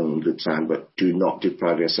on good time, but do not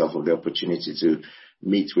deprive yourself of the opportunity to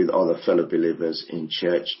meet with other fellow believers in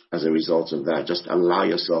church as a result of that. Just allow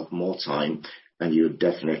yourself more time and you'll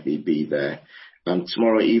definitely be there.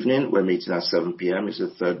 Tomorrow evening, we're meeting at 7 p.m. It's the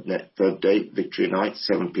third day, Victory Night,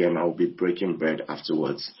 7 p.m. I will be breaking bread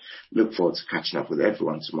afterwards. Look forward to catching up with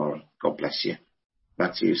everyone tomorrow. God bless you.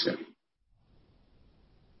 Back to you, sir.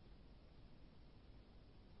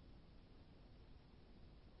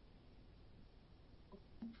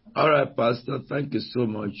 All right, Pastor, thank you so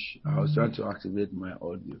much. I was trying to activate my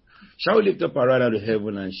audio. Shall we lift up our right hand to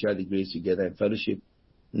heaven and share the grace together in fellowship?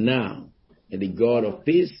 Now, in the God of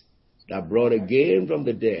peace that brought again from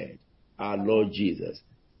the dead our Lord Jesus,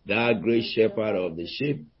 that great shepherd of the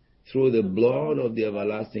sheep, through the blood of the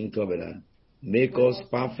everlasting covenant, make us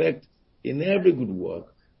perfect in every good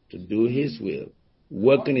work to do his will,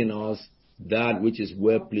 working in us that which is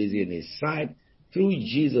well-pleasing in his sight, through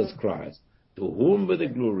Jesus Christ, to whom be the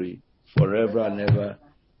glory forever and ever.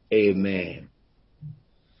 Amen.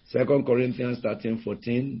 2 Corinthians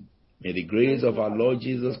 13:14. May the grace of our Lord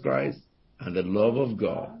Jesus Christ and the love of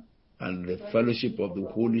God and the fellowship of the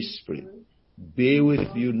Holy Spirit be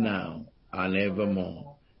with you now and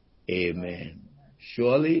evermore. Amen.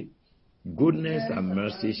 Surely goodness and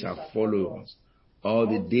mercy shall follow us all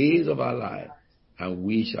the days of our life, and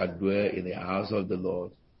we shall dwell in the house of the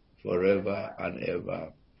Lord forever and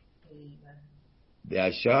ever.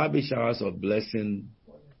 There shall be showers of blessing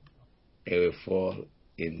will fall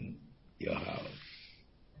in your house.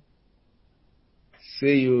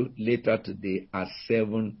 See you later today at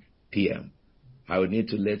 7 p.m. I will need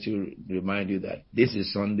to remind you that this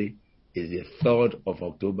is Sunday, is the 3rd of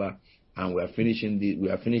October, and we are finished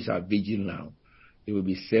our vigil now. It will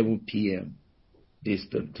be 7 p.m.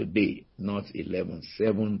 today, not 11,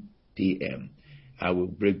 7 p.m. I will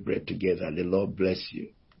break bread together. The Lord bless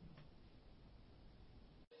you.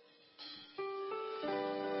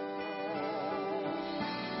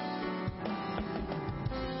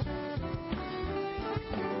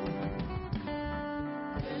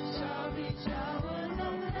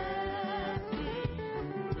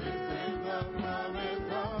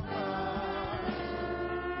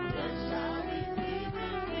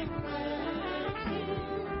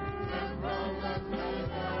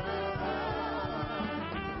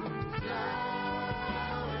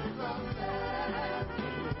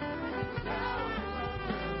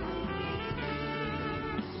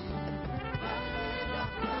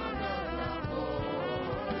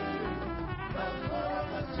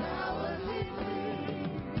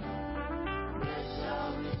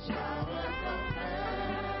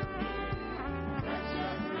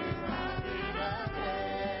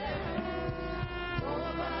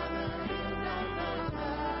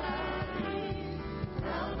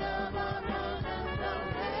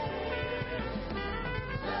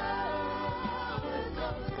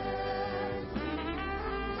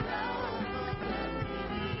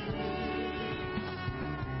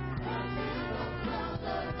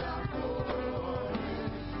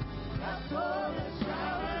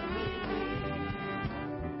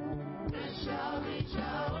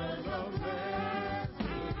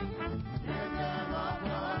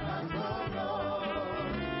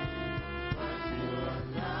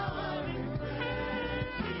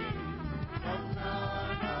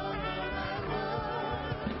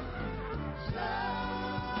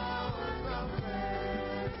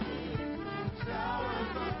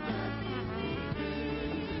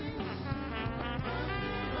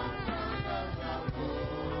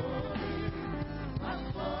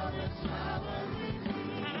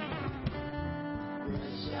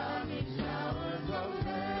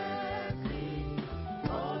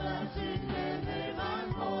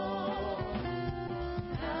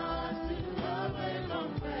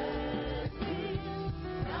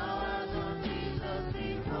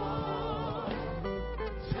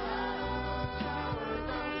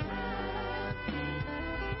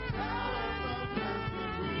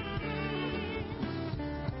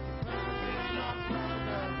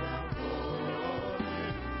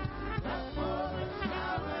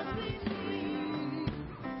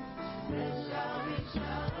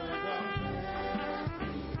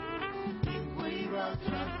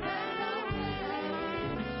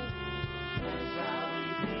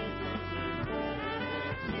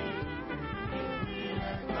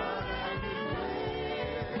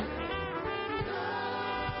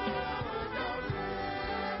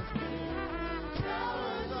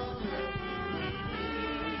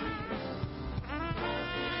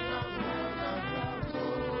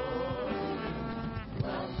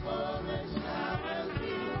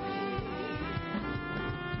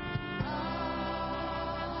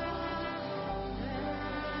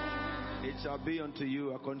 It shall be unto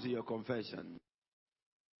you according to your confession.